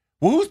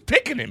 Well, who's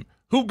picking him?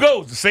 Who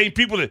goes? The same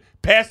people that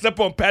passed up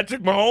on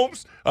Patrick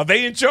Mahomes? Are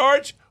they in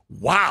charge?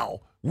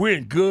 Wow. We're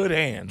in good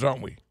hands,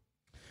 aren't we?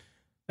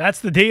 That's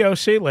the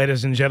DOC,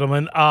 ladies and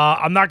gentlemen.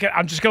 I'm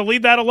just going to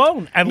leave that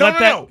alone and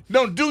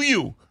No, do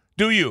you?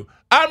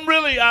 I'm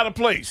really out of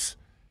place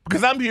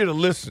because I'm here to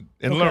listen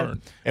and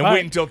learn and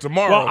wait until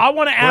tomorrow. Well, I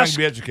want to ask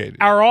be educated.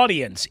 Our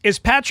audience, is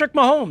Patrick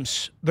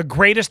Mahomes the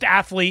greatest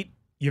athlete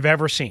you've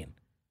ever seen?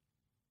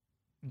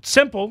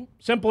 Simple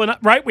enough,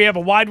 right? We have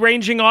a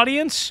wide-ranging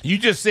audience. You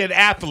just said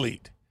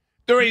athlete.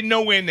 There ain't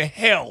no way in the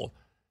hell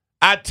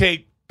I'd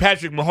take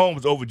Patrick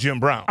Mahomes over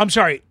Jim Brown. I'm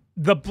sorry,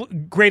 the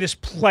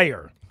greatest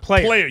player.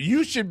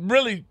 You should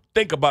really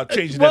think about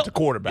changing that to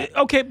quarterback.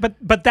 Okay,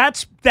 but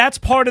that's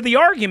part of the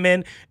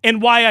argument, and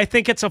why I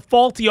think it's a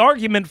faulty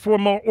argument for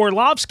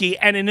Orlovski.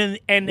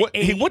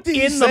 What did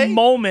he say? The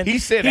moment he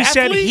said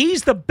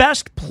he's the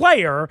best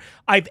player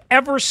I've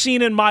ever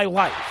seen in my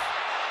life.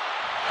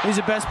 He's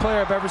the best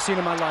player I've ever seen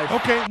in my life.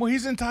 Okay, well,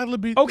 he's entitled to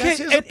be. Okay,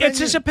 it's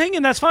his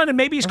opinion. That's fine, and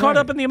maybe he's caught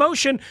up in the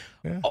emotion.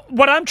 Yeah.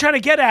 What I'm trying to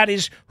get at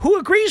is who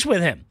agrees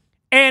with him.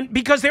 And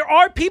because there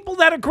are people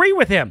that agree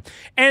with him.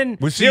 And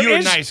you're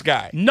a nice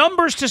guy.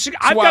 Numbers to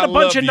 – I've got a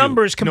bunch of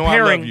numbers comparing.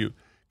 No, I love you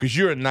because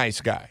you're a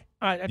nice guy.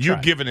 You're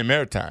giving him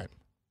airtime.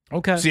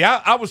 Okay. See,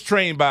 I was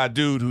trained by a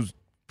dude who's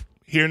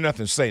hear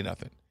nothing, say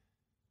nothing.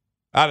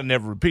 I'd have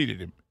never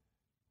repeated him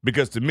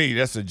because to me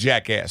that's a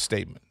jackass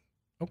statement.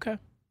 Okay.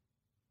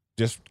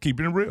 Just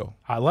keeping it real.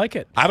 I like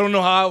it. I don't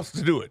know how else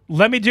to do it.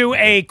 Let me do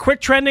a quick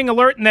trending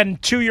alert, and then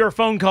to your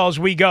phone calls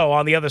we go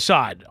on the other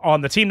side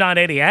on the Team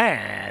 980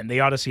 and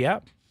the Odyssey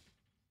app.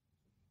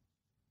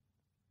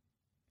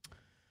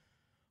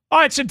 All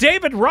right, so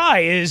David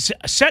Rye is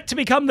set to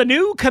become the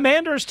new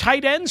Commanders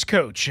tight ends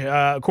coach,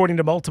 according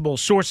to multiple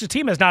sources. The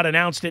team has not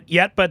announced it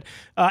yet, but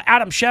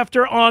Adam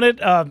Schefter on it.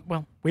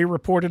 We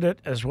reported it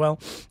as well,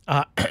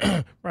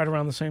 right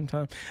around the same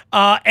time.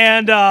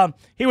 And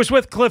he was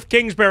with Cliff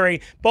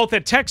Kingsbury, both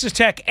at Texas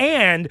Tech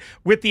and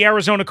with the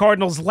Arizona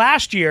Cardinals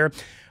last year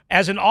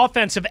as an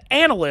offensive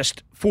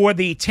analyst for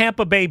the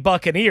Tampa Bay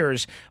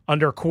Buccaneers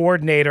under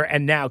coordinator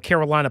and now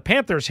Carolina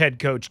Panthers head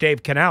coach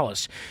Dave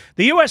Canales.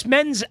 The U.S.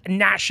 men's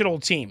national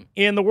team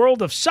in the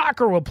world of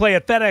soccer will play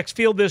at FedEx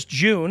Field this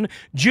June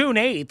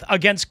 8th,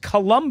 against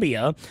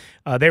Colombia.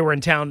 They were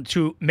in town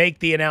to make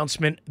the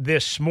announcement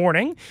this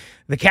morning.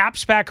 The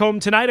Caps back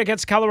home tonight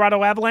against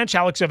Colorado Avalanche.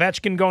 Alex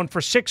Ovechkin going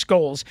for 6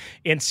 goals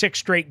in 6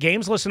 straight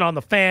games. Listen on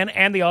the Fan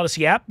and the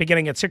Odyssey app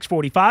beginning at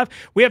 6:45.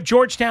 We have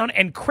Georgetown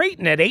and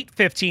Creighton at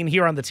 8:15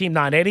 here on the Team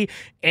 980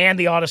 and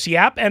the Odyssey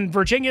app. And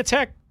Virginia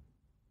Tech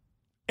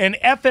and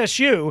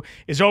FSU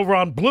is over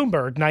on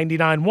Bloomberg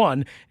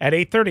 99.1 at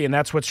 8:30, and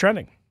that's what's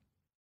trending.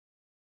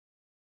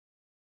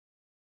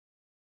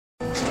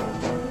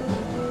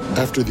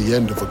 After the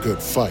end of a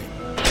good fight,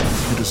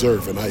 you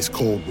deserve an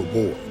ice-cold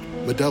reward.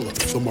 Modelo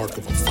is the mark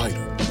of a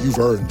fighter. You've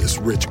earned this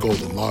rich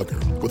golden lager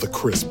with a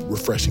crisp,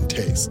 refreshing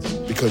taste.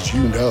 Because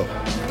you know,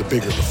 the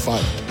bigger the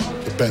fight,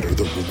 the better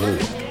the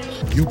reward.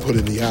 You put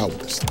in the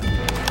hours,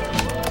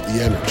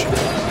 the energy,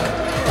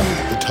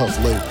 the tough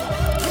labor.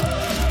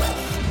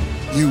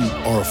 You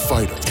are a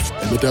fighter,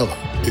 and Modelo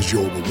is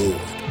your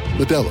reward.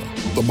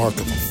 Modelo, the mark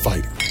of a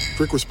fighter.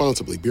 Drink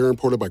responsibly. Beer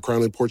imported by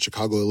Crown Imports,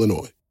 Chicago,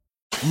 Illinois.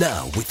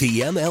 Now, with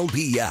the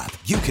MLB app,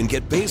 you can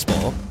get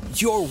baseball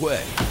your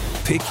way.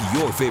 Pick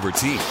your favorite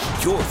team,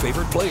 your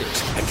favorite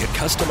players, and get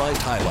customized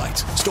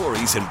highlights,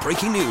 stories, and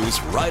breaking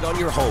news right on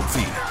your home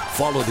feed.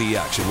 Follow the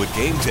action with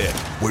Game 10,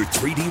 where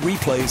 3D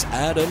replays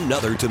add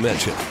another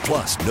dimension.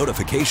 Plus,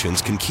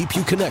 notifications can keep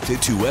you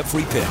connected to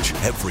every pitch,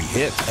 every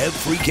hit,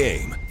 every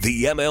game.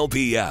 The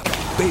MLB app.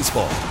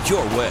 Baseball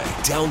your way.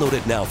 Download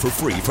it now for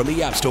free from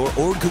the App Store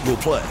or Google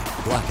Play.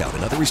 Blackout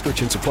and other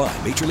restrictions apply.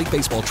 Major League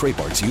Baseball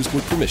trademarks used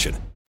with permission.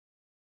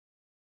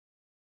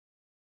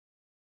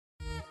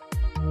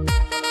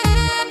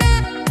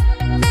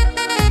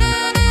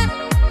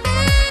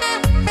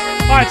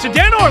 All right, so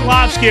Dan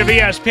Orlovski of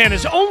ESPN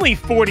is only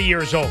 40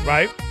 years old,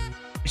 right?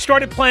 He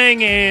started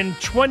playing in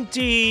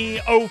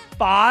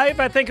 2005,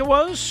 I think it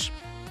was,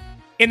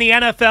 in the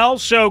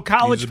NFL. So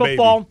college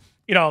football,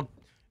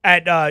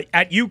 at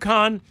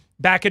UConn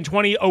back in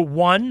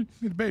 2001.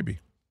 He's a baby.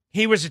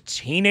 He was a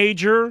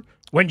teenager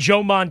when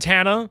Joe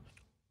Montana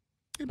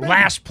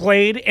last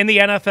played in the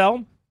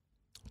NFL.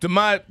 To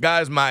my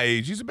guys my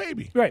age, he's a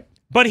baby. Right.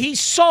 But he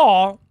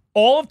saw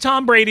all of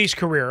Tom Brady's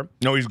career.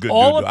 No, he's good.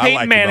 All of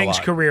Peyton Manning's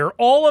career.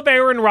 All of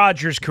Aaron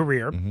Rodgers'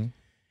 career. Mm-hmm.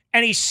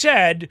 And he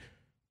said,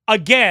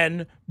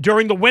 again,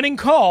 during the winning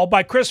call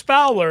by Chris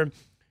Fowler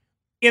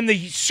in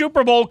the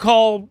Super Bowl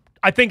call,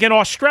 I think in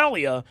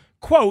Australia,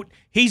 quote,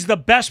 he's the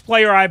best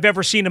player I've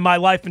ever seen in my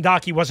life. And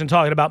Doc, he wasn't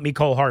talking about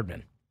Mecole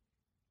Hardman.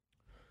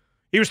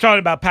 He was talking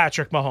about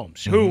Patrick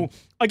Mahomes, who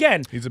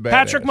again, He's a badass.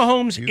 Patrick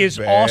Mahomes is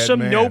awesome.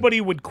 Man.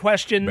 Nobody would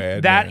question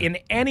that man. in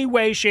any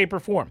way, shape, or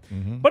form.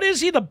 But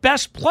is he the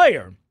best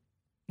player?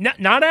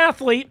 Not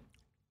athlete.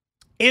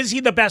 Is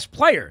he the best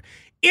player?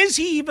 Is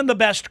he even the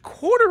best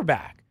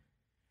quarterback?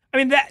 I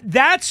mean,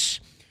 that's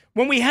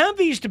when we have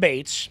these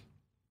debates,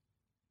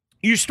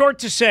 you start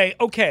to say,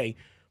 okay,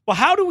 well,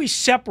 how do we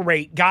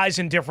separate guys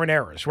in different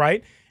eras,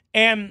 right?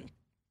 And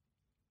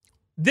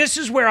this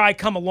is where I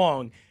come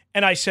along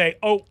and I say,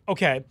 oh,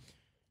 okay.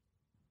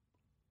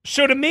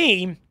 So to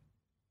me,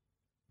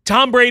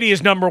 Tom Brady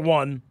is number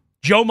one.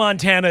 Joe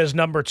Montana is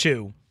number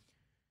two.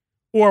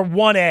 Or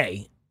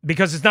 1A,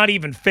 because it's not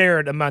even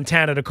fair to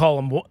Montana to call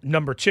him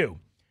number two.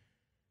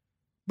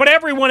 But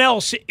everyone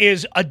else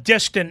is a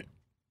distant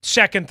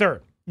second,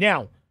 third.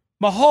 Now,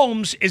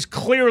 Mahomes is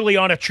clearly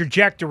on a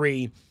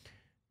trajectory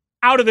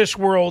out of this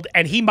world,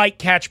 and he might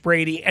catch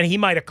Brady, and he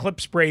might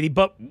eclipse Brady,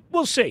 but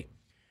we'll see.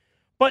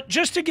 But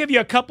just to give you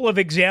a couple of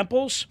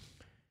examples,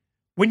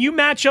 when you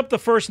match up the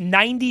first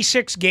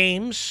 96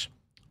 games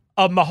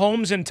of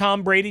Mahomes and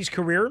Tom Brady's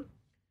career,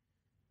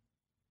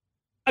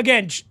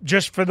 again,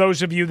 just for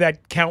those of you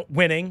that count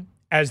winning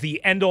as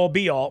the end-all,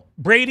 be-all,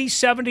 Brady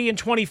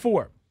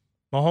 70-24,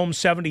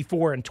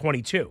 Mahomes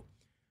 74-22.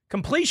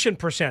 Completion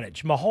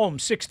percentage,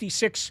 Mahomes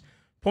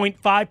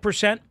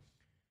 66.5%.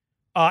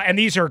 And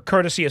these are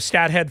courtesy of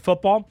StatHead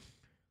Football.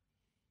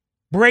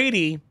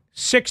 Brady,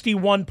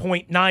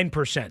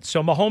 61.9%.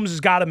 So Mahomes has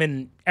got him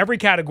in every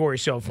category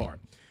so far.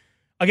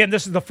 Again,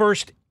 this is the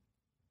first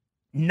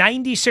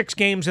 96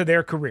 games of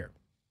their career.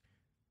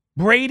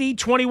 Brady,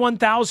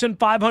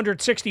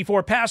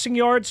 21,564 passing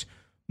yards.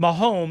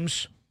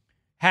 Mahomes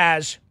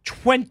has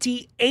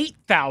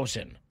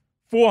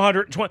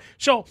 28,420.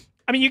 So,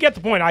 I mean, you get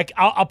the point.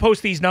 I'll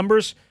post these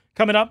numbers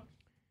coming up.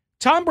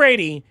 Tom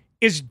Brady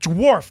is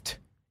dwarfed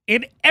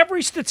in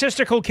every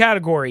statistical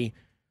category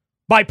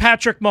by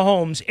Patrick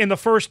Mahomes in the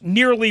first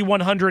nearly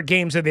 100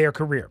 games of their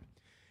career.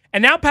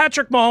 And now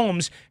Patrick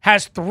Mahomes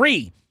has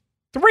three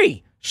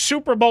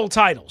Super Bowl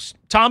titles.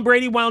 Tom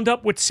Brady wound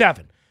up with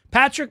 7.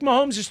 Patrick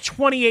Mahomes is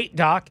 28,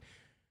 Doc.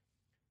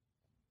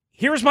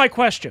 Here's my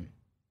question.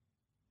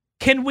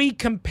 Can we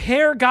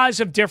compare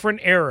guys of different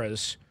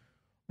eras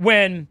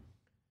when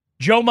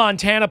Joe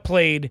Montana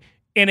played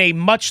in a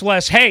much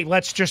less, hey,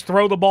 let's just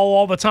throw the ball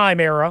all the time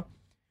era?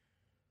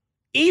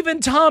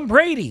 Even Tom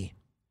Brady,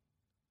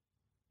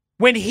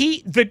 when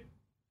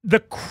the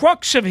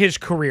crux of his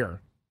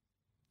career,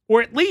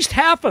 or at least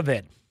half of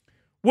it,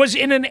 was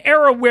in an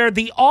era where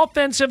the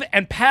offensive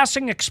and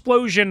passing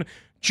explosion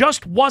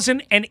just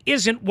wasn't and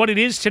isn't what it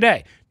is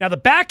today. Now, the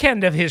back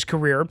end of his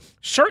career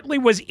certainly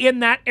was in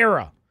that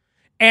era.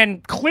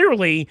 And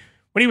clearly,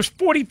 when he was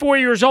 44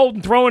 years old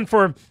and throwing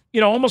for,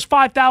 almost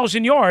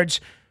 5,000 yards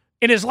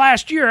in his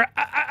last year,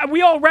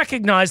 we all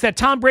recognize that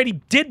Tom Brady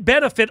did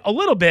benefit a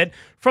little bit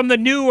from the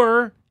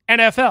newer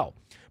NFL.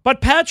 But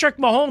Patrick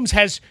Mahomes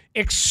has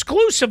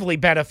exclusively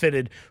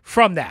benefited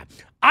from that.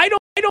 I don't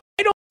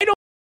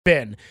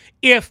been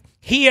if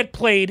he had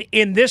played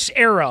in this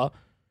era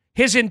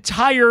his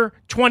entire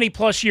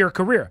 20-plus year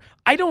career.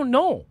 I don't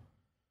know.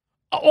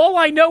 All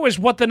I know is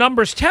what the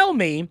numbers tell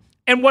me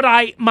and what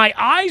my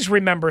eyes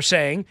remember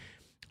saying,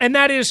 and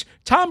that is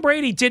Tom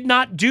Brady did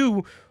not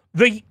do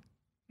the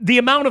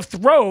amount of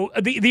throwing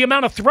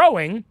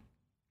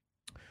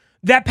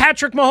that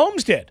Patrick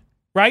Mahomes did,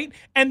 right?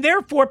 And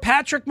therefore,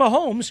 Patrick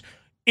Mahomes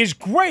is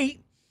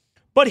great,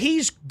 but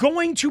he's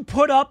going to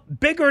put up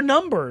bigger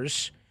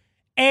numbers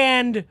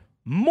and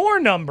more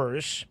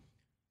numbers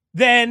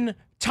than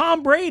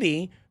Tom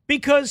Brady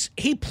because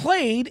he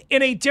played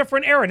in a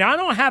different era. Now, I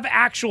don't have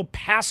actual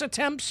pass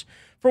attempts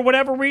for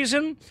whatever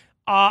reason.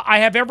 I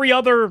have every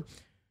other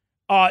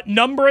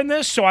number in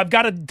this, so I've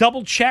got to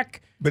double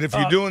check. But if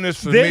you're doing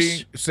this for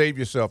me, save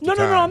yourself the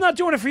time. No, I'm not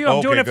doing it for you.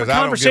 I'm doing it for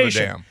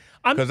conversation.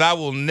 Because I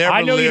will never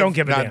I know live. You don't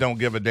give a damn. I don't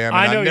give a damn,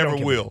 and I never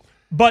will.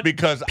 But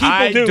because people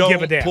I do don't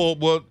give a damn.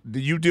 Well,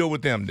 you deal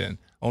with them then.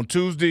 On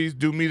Tuesdays,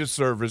 do me the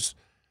service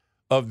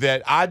of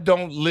that. I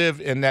don't live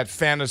in that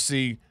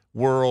fantasy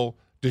world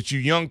that you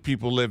young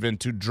people live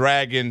into,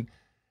 dragging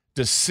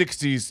the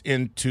 60s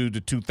into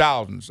the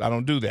 2000s. I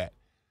don't do that.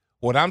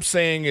 What I'm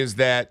saying is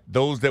that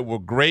those that were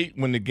great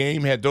when the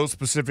game had those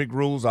specific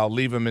rules, I'll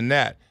leave them in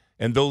that.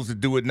 And those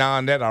that do it now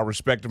and that, I'll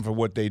respect them for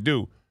what they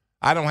do.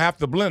 I don't have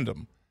to blend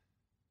them.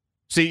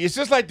 See, it's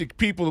just like the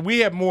people, we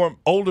have more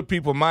older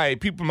people my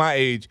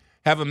age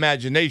have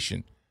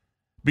imagination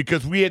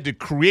because we had to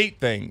create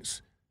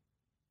things.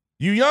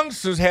 You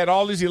youngsters had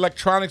all these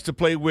electronics to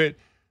play with,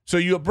 so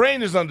your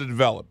brain is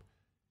underdeveloped.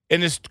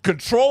 And it's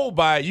controlled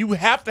by, you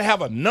have to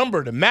have a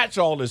number to match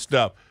all this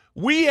stuff.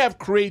 We have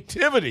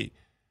creativity.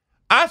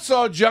 I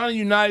saw Johnny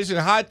Unitas in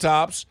high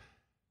tops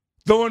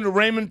throwing to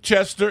Raymond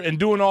Chester and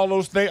doing all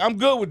those things. I'm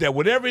good with that.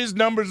 Whatever his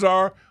numbers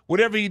are,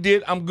 whatever he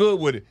did, I'm good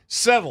with it.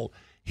 Settle.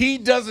 He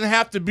doesn't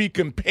have to be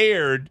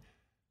compared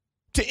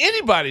to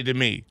anybody to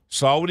me.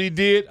 Saw what he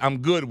did, I'm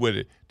good with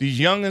it. These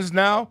youngins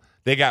now,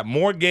 they got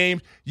more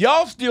games.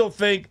 Y'all still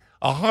think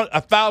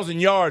 1,000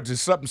 yards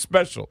is something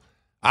special.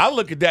 I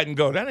look at that and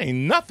go, that ain't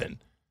nothing.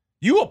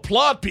 You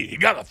applaud Pete. He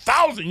got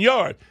 1,000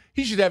 yards.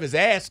 He should have his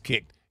ass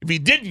kicked if he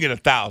didn't get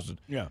 1,000.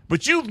 Yeah.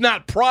 But you've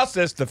not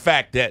processed the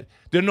fact that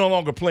they're no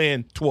longer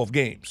playing 12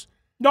 games.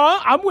 No,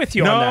 I'm with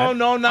you on that.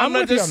 No, I'm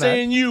not just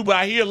saying you, but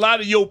I hear a lot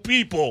of your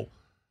people.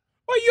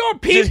 Well, your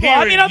people.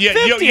 I mean, I'm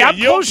 50. I'm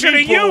closer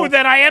to you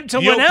than I am to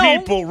Linnell. Your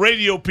people,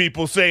 radio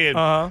people saying,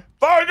 I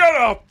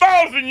got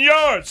 1,000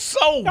 yards.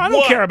 So I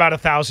don't care about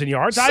 1,000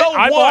 yards.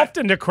 I've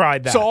often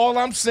decried that. So all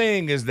I'm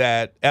saying is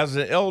that as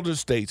an elder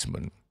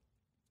statesman,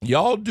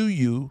 y'all do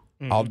you,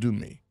 I'll do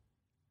me.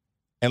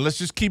 And let's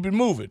just keep it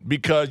moving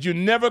because you're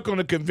never going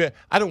to convince.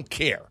 I don't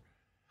care.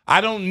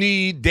 I don't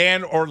need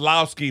Dan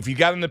Orlovski. If you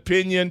got an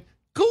opinion,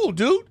 cool,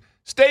 dude.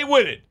 Stay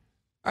with it.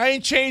 I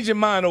ain't changing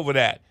mine over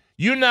that.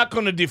 You're not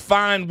going to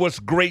define what's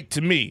great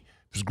to me.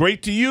 If it's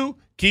great to you,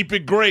 keep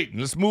it great. And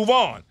let's move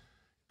on.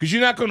 Because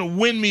you're not going to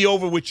win me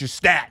over with your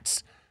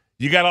stats.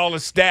 You got all the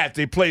stats.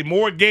 They play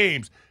more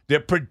games.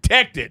 They're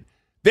protected.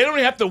 They don't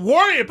have to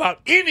worry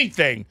about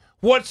anything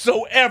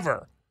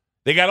whatsoever.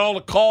 They got all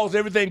the calls,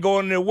 everything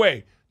going their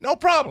way. No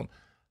problem.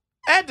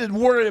 I had to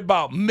worry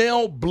about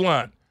Mel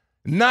Blount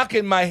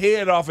knocking my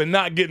head off and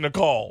not getting a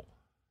call.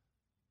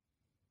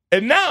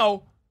 And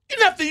now, you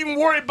don't have to even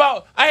worry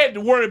about, I had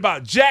to worry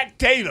about Jack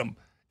Tatum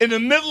in the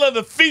middle of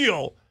the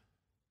field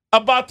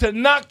about to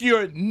knock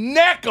your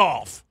neck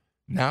off.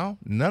 Now,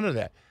 none of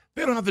that.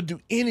 They don't have to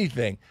do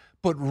anything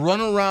but run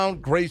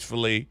around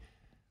gracefully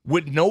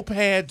with no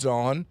pads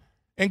on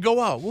and go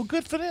out. Well,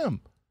 good for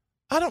them.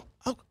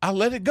 I'll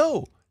let it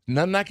go.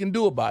 Nothing I can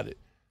do about it.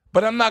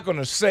 But I'm not going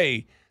to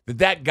say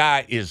that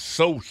guy is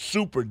so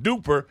super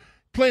duper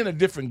playing a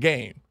different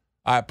game.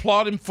 I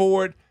applaud him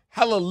for it.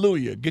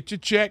 Hallelujah. Get your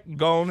check and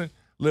go on and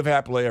live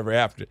happily ever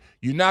after.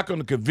 You're not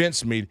going to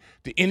convince me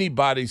that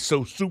anybody's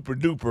so super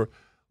duper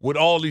with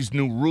all these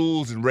new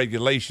rules and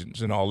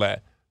regulations and all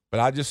that. But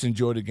I just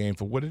enjoy the game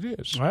for what it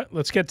is. All right,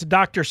 let's get to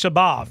Dr.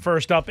 Sabah.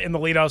 First up in the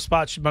leadoff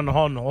spot. She's been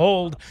on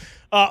hold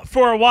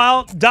for a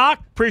while. Doc,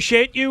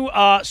 appreciate you.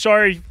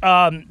 Sorry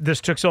this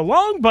took so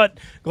long, but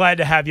glad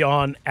to have you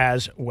on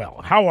as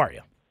well. How are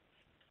you?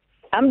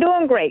 I'm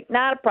doing great.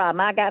 Not a problem.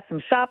 I got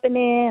some shopping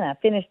in. I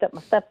finished up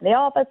my stuff in the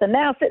office, and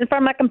now I'm sitting in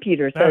front of my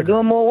computer, so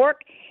doing more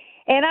work.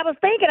 And I was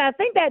thinking, I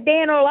think that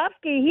Dan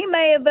Orlovski, he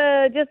may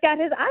have just got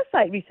his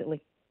eyesight recently.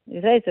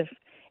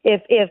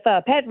 If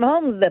Patrick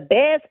Mahomes is the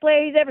best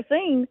player he's ever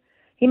seen,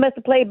 he must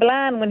have played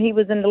blind when he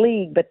was in the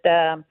league. But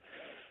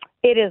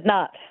it is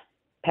not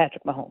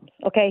Patrick Mahomes.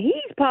 Okay,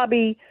 he's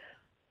probably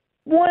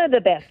one of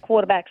the best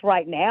quarterbacks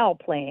right now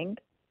playing.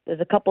 There's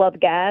a couple other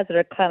guys that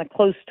are kind of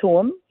close to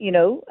him,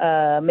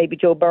 maybe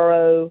Joe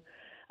Burrow.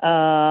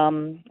 I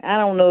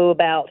don't know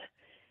about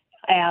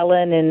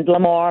Allen and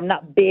Lamar. I'm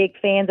not big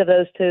fans of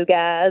those two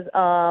guys.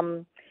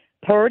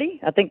 Purdy,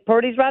 I think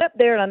Purdy's right up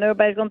there, and I know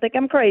everybody's going to think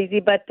I'm crazy,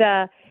 but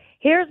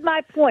here's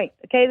my point.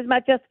 Okay, this is my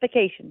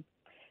justification.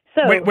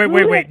 So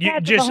wait. You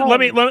just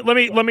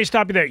let me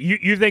stop you there.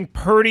 You think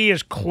Purdy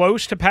is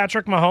close to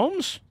Patrick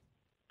Mahomes?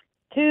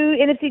 2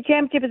 NFC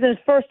championships in his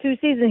first 2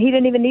 seasons. He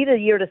didn't even need a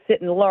year to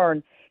sit and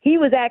learn. He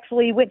went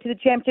to the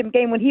championship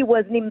game when he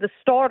wasn't even the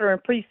starter in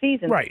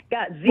preseason. Right.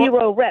 Got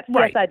 0 reps.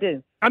 Right. Yes, I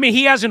do. I mean,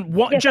 he hasn't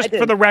won. Yes, just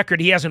for the record,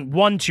 he hasn't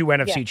won 2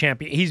 NFC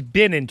champions. He's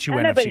been in 2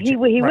 NFC champions.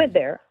 He went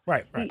there.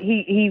 Right.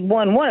 He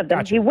won one of them.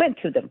 Gotcha. He went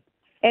to them,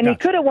 and he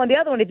could have won the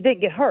other one if he didn't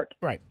get hurt.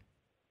 Right.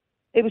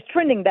 It was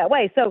trending that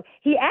way. So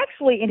he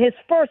actually, in his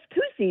first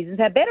 2 seasons,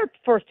 had better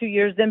first 2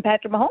 years than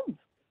Patrick Mahomes.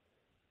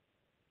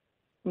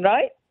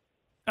 Right.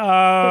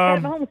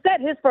 Patrick Mahomes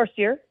said his first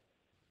year.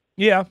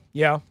 Yeah.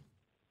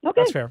 Okay.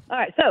 That's fair. All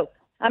right. So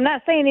I'm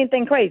not saying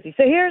anything crazy.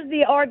 So here's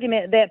the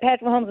argument that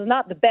Patrick Mahomes is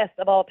not the best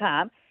of all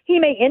time. He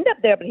may end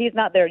up there, but he's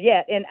not there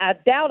yet. And I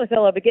doubt if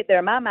he'll ever get there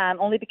in my mind,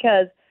 only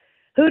because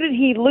who did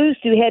he lose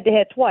to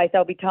head-to-head twice? That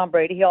would be Tom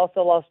Brady. He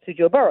also lost to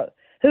Joe Burrow.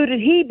 Who did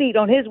he beat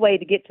on his way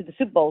to get to the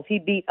Super Bowls? He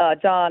beat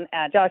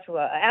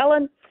Joshua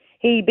Allen.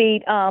 He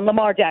beat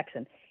Lamar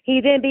Jackson. He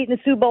then beat in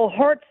the Super Bowl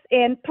Hurts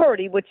and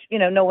Purdy, which,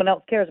 no one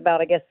else cares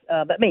about, I guess,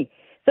 but me.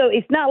 So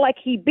it's not like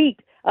he beat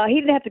he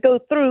didn't have to go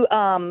through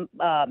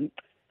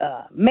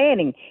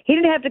Manning. He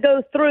didn't have to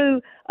go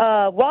through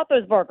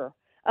Roethlisberger.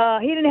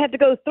 He didn't have to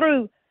go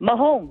through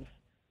Mahomes,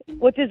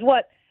 which is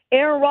what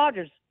Aaron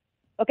Rodgers,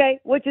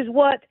 which is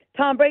what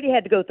Tom Brady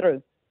had to go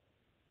through.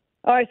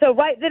 All right, so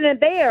right then and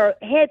there,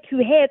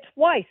 head-to-head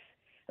twice,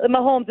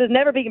 Mahomes has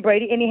never beaten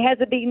Brady, and he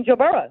hasn't beaten Joe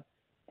Burrow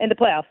in the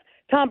playoffs.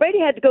 Tom Brady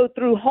had to go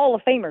through Hall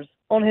of Famers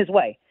on his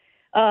way.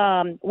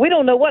 We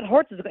don't know what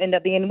Hurts is going to end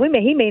up being.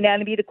 He may not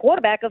even be the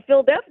quarterback of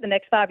Philadelphia the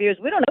next 5 years.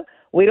 We don't know.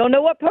 We don't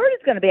know what Purdy's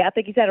going to be. I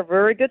think he's had a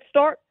very good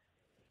start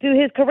to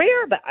his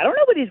career, but I don't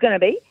know what he's going to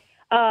be.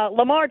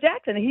 Lamar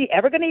Jackson, is he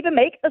ever going to even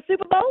make a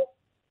Super Bowl?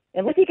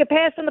 Unless he could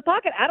pass from the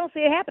pocket, I don't see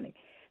it happening.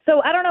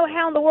 So I don't know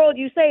how in the world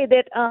you say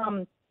that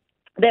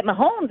that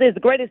Mahomes is the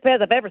greatest player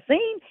I've ever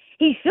seen.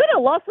 He should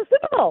have lost the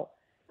Super Bowl.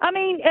 I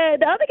mean,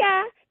 the other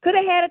guy could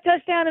have had a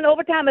touchdown in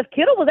overtime if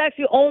Kittle was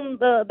actually on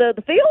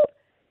the field.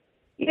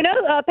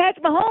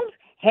 Patrick Mahomes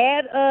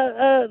had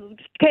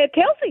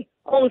Kelsey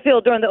on the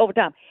field during the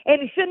overtime.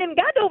 And he shouldn't have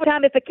got to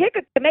overtime if a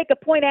kicker could make a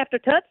point after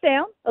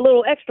touchdown, a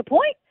little extra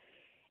point.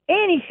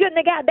 And he shouldn't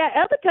have got that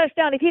other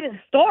touchdown if he didn't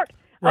start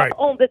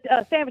on the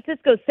San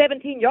Francisco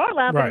 17-yard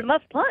line from the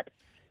muff punt.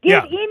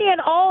 Give any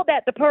and all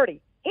that to Purdy.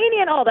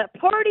 Any and all that.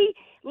 Purdy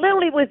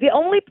literally was the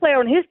only player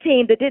on his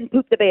team that didn't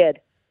poop the bed,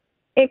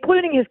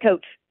 including his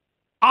coach.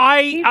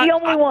 He's the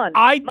only one.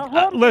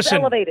 Mahomes was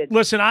elevated.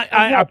 Listen,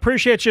 I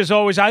appreciate you as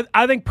always.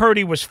 I think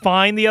Purdy was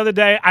fine the other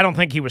day. I don't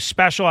think he was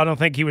special. I don't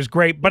think he was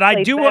great. But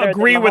I do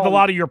agree with a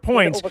lot of your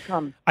points.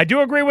 I do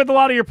agree with a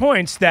lot of your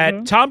points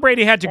that Tom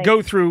Brady had to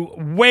go through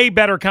way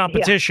better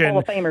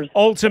competition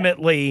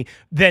ultimately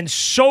than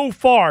so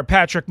far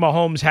Patrick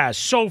Mahomes has.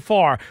 So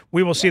far,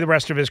 we will see the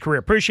rest of his career.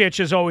 Appreciate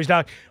you as always,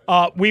 Doc.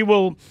 We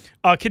will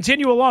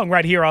continue along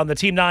right here on the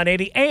Team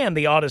 980 and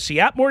the Odyssey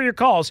app. More of your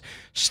calls.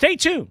 Stay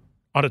tuned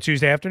on a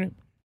Tuesday afternoon.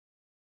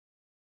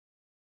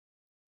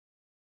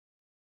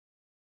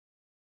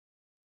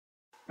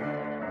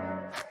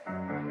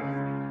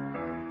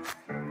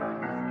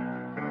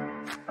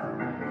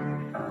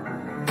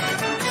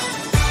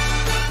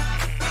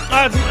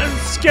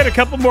 Let's get a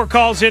couple more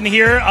calls in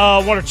here,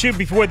 one or two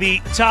before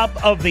the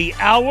top of the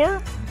hour.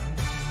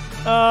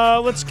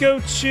 Let's go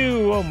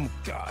to,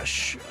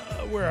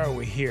 where are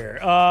we here?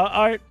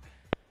 All right.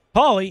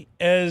 Paulie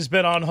has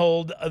been on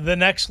hold the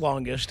next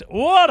longest.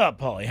 What up,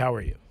 Paulie? How are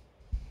you?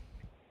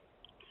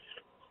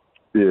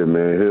 Yeah,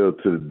 man. Hail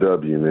to the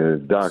W,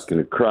 man. Doc in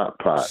the crock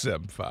pot.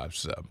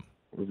 757.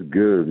 What's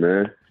good,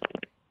 man?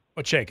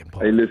 What's shaking,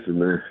 Paulie? Hey, listen,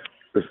 man.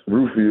 It's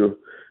Rufio.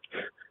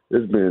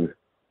 It's been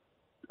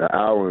an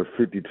hour and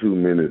 52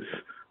 minutes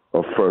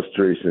of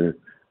frustration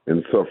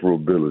and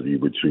sufferability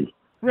with you.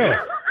 Really?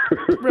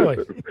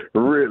 Really?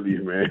 Really,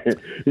 man.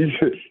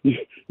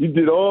 You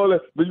did all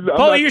that.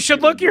 Paulie, you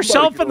should look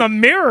yourself in the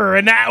mirror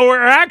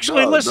or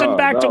actually listen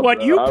back to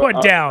what you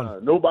put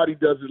down. Nobody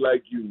does it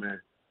like you,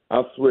 man.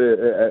 I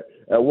swear.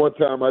 At one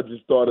time, I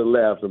just started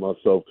laughing at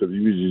myself because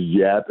you was just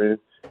yapping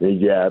and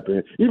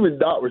yapping. Even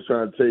Doc was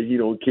trying to say he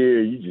don't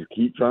care. You just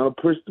keep trying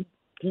to push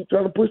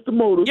the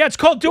motor. Yeah, it's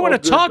called doing a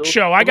talk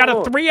show. I got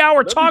a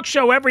 3-hour talk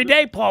show every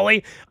day,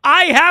 Paulie.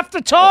 I have to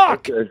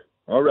talk. Okay.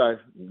 All right.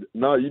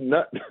 No, you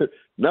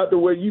not the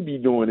way you be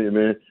doing it,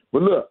 man.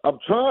 But look, I'm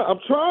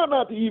trying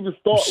not to even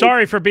start.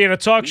 Sorry for being a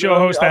talk show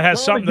host that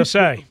has something to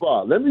say.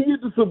 Let me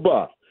get to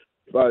Sabah.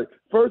 Like,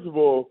 first of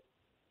all,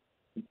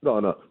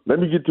 no. Let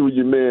me get to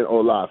your man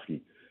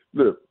Orlovski.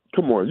 Look,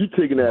 come on, you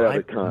taking that out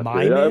of context.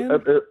 My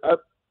man?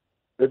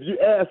 If you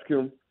ask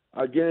him,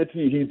 I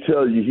guarantee you he'd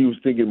tell you he was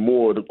thinking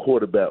more of the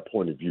quarterback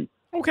point of view.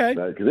 Okay.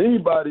 Because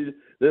anybody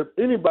that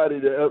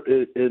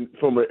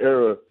from an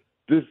era,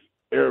 this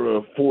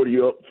era,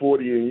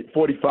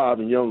 45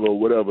 and younger or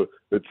whatever,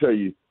 they'll tell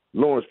you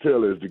Lawrence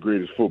Taylor is the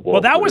greatest football player.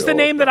 Well, that was the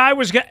name that I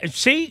was going to –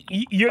 see,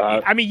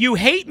 you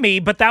hate me,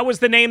 but that was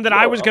the name that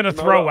I was going to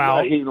throw out.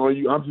 I'm not hating on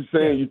you. I'm just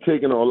saying you're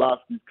taking on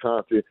Orlovski's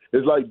content.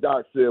 It's like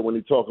Doc said when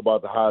he talked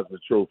about the Heisman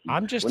Trophy.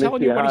 I'm just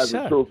telling you what he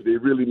said. Heisman Trophy, they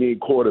really mean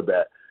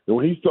quarterback. And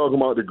when he's talking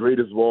about the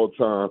greatest of all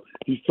time,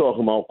 he's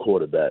talking about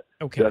quarterback.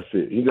 Okay. That's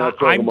it. He's not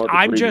talking about the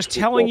I'm just greatest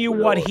telling you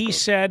football what player he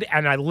said,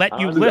 and I let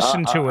you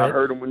listen to it. I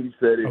heard him when he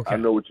said it. Okay. I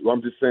know what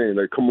I'm just saying,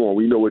 like, come on,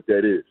 we know what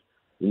that is.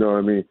 You know what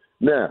I mean?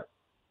 Now,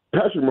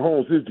 Patrick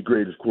Mahomes is the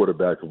greatest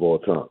quarterback of all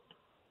time.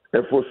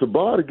 And for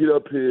Sabah to get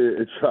up here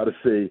and try to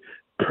say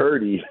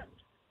Purdy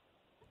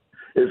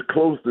is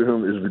close to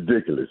him is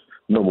ridiculous,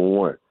 number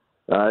one.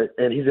 All right?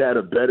 And he's had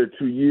a better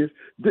 2 years.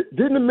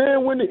 Didn't the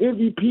man win the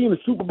MVP in the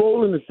Super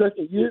Bowl in the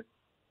second year?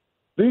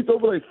 Did he throw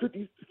for like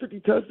 50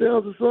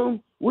 touchdowns or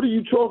something? What are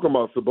you talking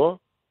about, Sabah?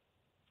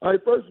 All right,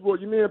 first of all,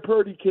 your man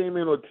Purdy came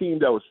in on a team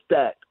that was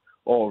stacked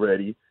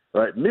already,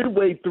 right?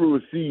 Midway through a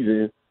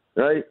season,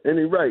 right? And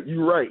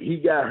you're right. He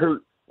got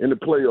hurt in the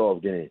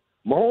playoff game.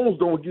 Mahomes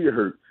don't get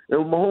hurt. And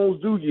when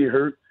Mahomes do get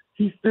hurt,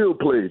 he still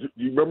plays.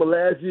 You remember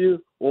last year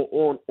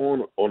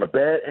on a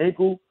bad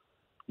ankle,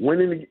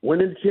 winning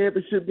the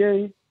championship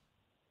game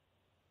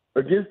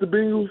against the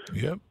Bengals?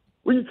 Yep.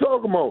 What are you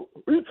talking about?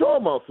 What are you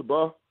talking about,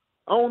 Sabah?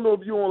 I don't know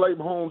if you don't like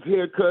Mahomes'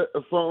 haircut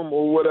or something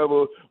or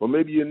whatever, or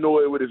maybe you're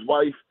annoyed with his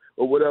wife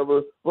or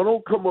whatever, but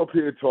don't come up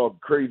here talking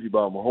crazy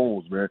about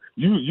Mahomes, man.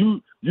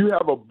 You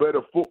have a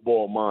better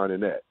football mind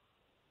than that.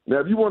 Now,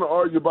 if you want to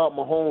argue about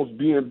Mahomes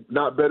being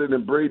not better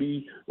than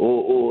Brady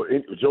or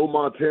Joe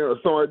Montana or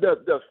something like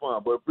that, that's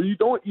fine. But you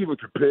don't even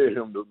compare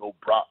him to no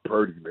Brock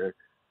Purdy, man.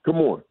 Come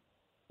on.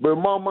 But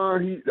in my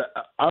mind,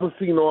 I've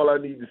seen all I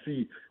need to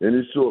see in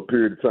this short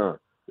period of time.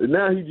 And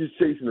now he's just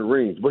chasing the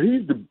rings. But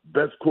he's the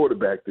best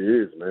quarterback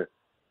there is, man.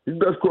 He's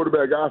the best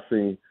quarterback I've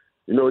seen.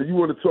 You know, you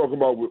want to talk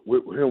about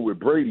with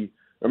Brady.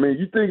 I mean,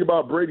 you think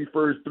about Brady's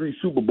first 3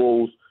 Super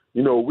Bowls,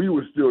 you know, we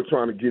were still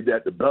trying to get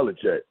that to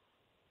Belichick.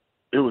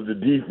 It was the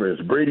defense.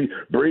 Brady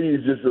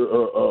is just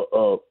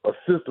a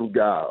system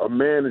guy, a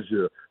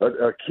manager,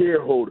 a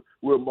care holder.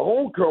 With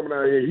Mahomes coming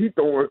out here, he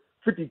throwing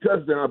 50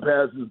 touchdown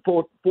passes,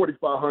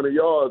 4,500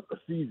 yards a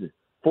season,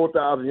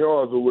 4,000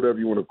 yards or whatever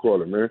you want to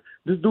call it, man.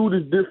 This dude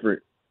is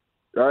different.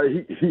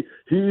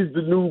 He's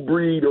the new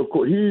breed.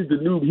 He's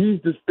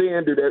the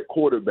standard at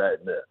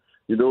quarterback now.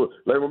 You know,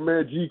 like my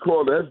man G.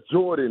 Crawler, that's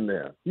Jordan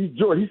now. He's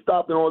Jordan. He's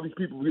stopping all these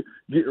people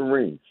getting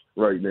rings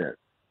right now.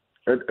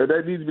 And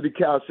that needs to be the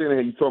Kyle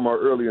Shanahan you talking about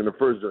earlier in the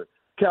first game.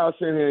 Kyle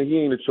Shanahan, he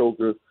ain't a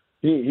choker.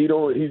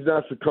 He's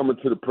not succumbing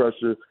to the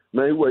pressure.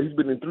 Man, he's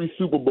been in 3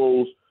 Super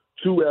Bowls,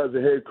 2 as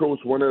a head coach,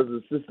 1 as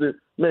an assistant.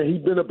 Man,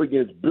 he's been up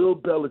against Bill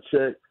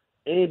Belichick,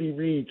 Andy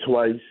Reid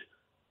twice,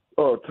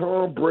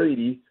 Tom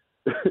Brady,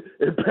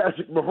 and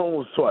Patrick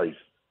Mahomes twice.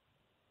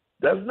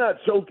 That's not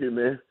choking,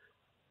 man.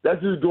 That's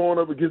just going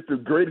up against the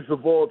greatest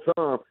of all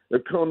time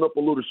and coming up a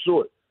little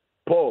short.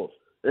 Pause.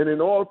 And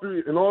in all three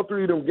of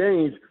them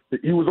games,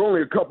 he was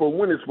only a couple of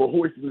winners for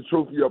hoisting the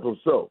trophy up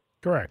himself.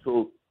 Correct.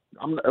 So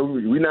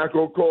we're not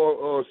going to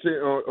call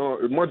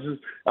as much as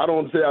I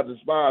don't say I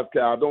despise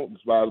Cal. I don't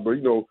despise, but I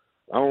don't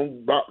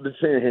about the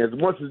Shanahan. As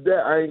much as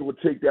that, I ain't going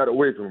to take that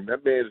away from him.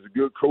 That man is a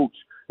good coach.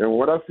 And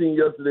what I seen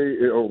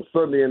yesterday on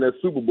Sunday in that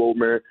Super Bowl,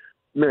 man,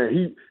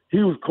 he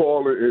was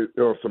calling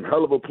some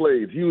hell of a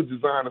plays. He was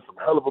designing some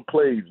hell of a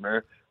plays,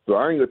 man. So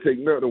I ain't going to take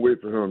nothing away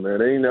from him, man.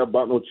 It ain't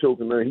about no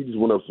choking, man. He just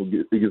went up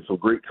against some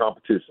great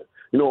competition.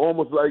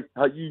 Almost like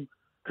how you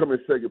come in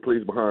second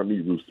place behind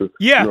me, Rooster.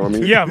 Yeah, you know what I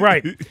mean? Yeah,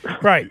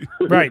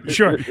 right,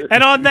 sure.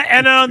 And on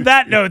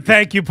that note,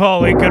 thank you,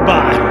 Paulie.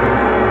 Goodbye.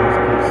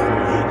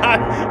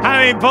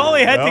 I mean,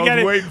 Paulie had to get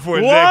it.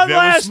 One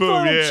last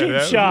little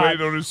cheap shot.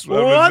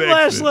 One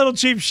last little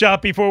cheap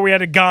shot before we had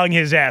to gong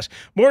his ass.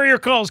 More of your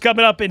calls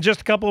coming up in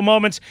just a couple of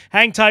moments.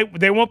 Hang tight.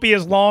 They won't be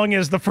as long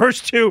as the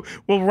first 2.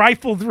 We'll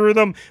rifle through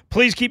them.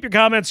 Please keep your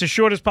comments as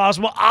short as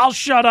possible. I'll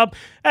shut up.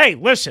 Hey,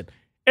 listen,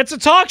 it's a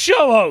talk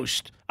show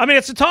host. I mean,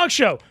 it's a talk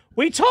show.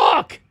 We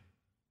talk.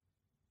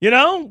 We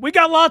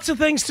got lots of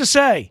things to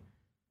say.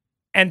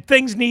 And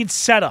things need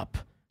setup.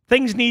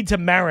 Things need to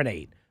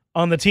marinate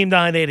on the Team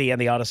 980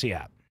 and the Odyssey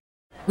app.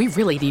 We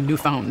really need new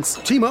phones.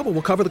 T-Mobile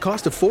will cover the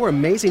cost of 4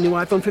 amazing new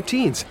iPhone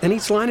 15s, and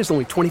each line is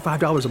only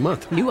 $25 a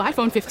month. New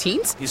iPhone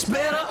 15s? It's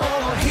better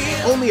over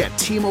here. Only at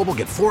T-Mobile,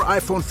 get 4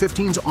 iPhone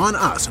 15s on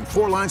us and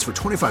 4 lines for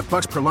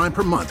 $25 per line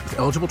per month with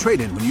eligible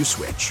trade-in when you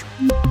switch.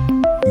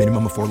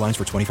 Minimum of 4 lines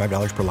for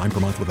 $25 per line per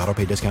month with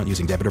autopay discount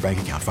using debit or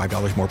bank account.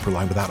 $5 more per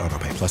line without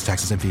autopay, plus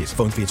taxes and fees.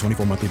 Phone fee at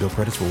 24 monthly bill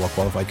credits for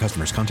well-qualified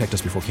customers. Contact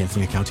us before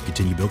canceling account to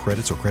continue bill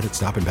credits or credit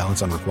stop and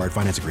balance on required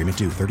finance agreement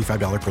due.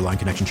 $35 per line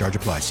connection charge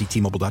applies. See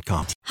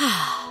T-Mobile.com.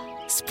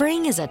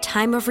 Spring is a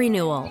time of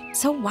renewal,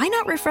 so why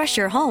not refresh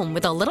your home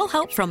with a little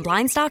help from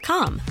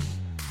Blinds.com?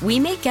 We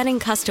make getting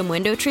custom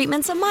window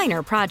treatments a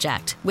minor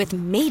project with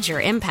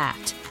major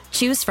impact.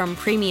 Choose from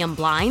premium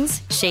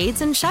blinds, shades,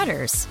 and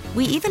shutters.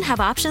 We even have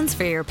options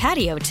for your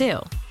patio, too.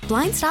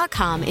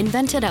 Blinds.com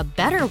invented a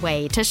better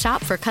way to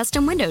shop for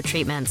custom window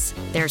treatments.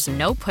 There's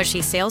no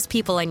pushy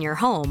salespeople in your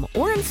home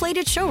or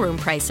inflated showroom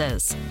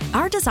prices.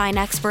 Our design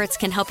experts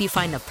can help you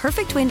find the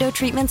perfect window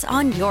treatments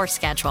on your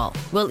schedule.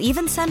 We'll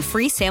even send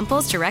free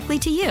samples directly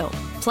to you.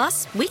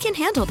 Plus, we can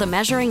handle the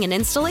measuring and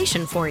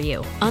installation for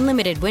you.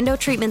 Unlimited window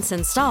treatments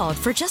installed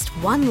for just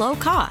one low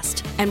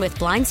cost. And with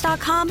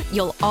Blinds.com,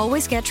 you'll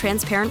always get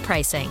transparent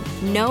pricing.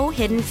 No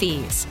hidden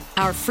fees.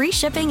 Our free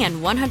shipping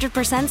and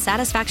 100%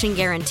 satisfaction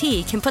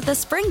guarantee can put the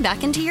spring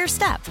back into your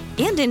step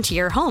and into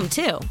your home,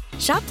 too.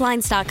 Shop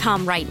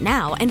Blinds.com right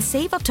now and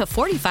save up to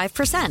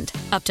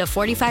 45%. Up to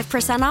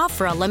 45% off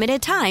for a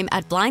limited time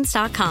at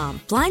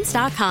Blinds.com.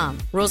 Blinds.com.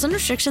 Rules and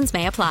restrictions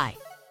may apply.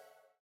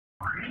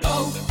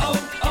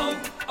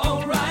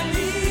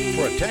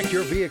 Protect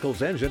your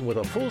vehicle's engine with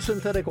a full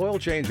synthetic oil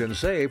change and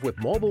save with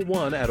Mobile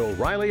One at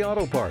O'Reilly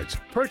Auto Parts.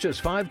 Purchase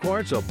 5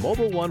 quarts of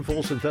Mobile One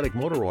full synthetic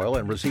motor oil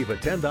and receive a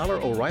 $10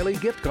 O'Reilly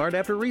gift card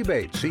after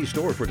rebate. See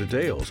store for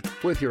details.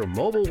 With your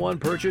Mobile One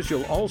purchase,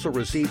 you'll also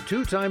receive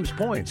 2 times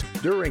points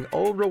during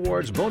O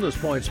Rewards Bonus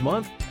Points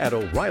Month at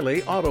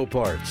O'Reilly Auto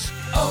Parts.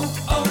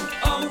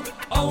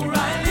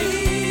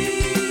 O'Reilly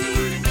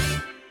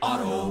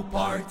Auto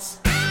Parts.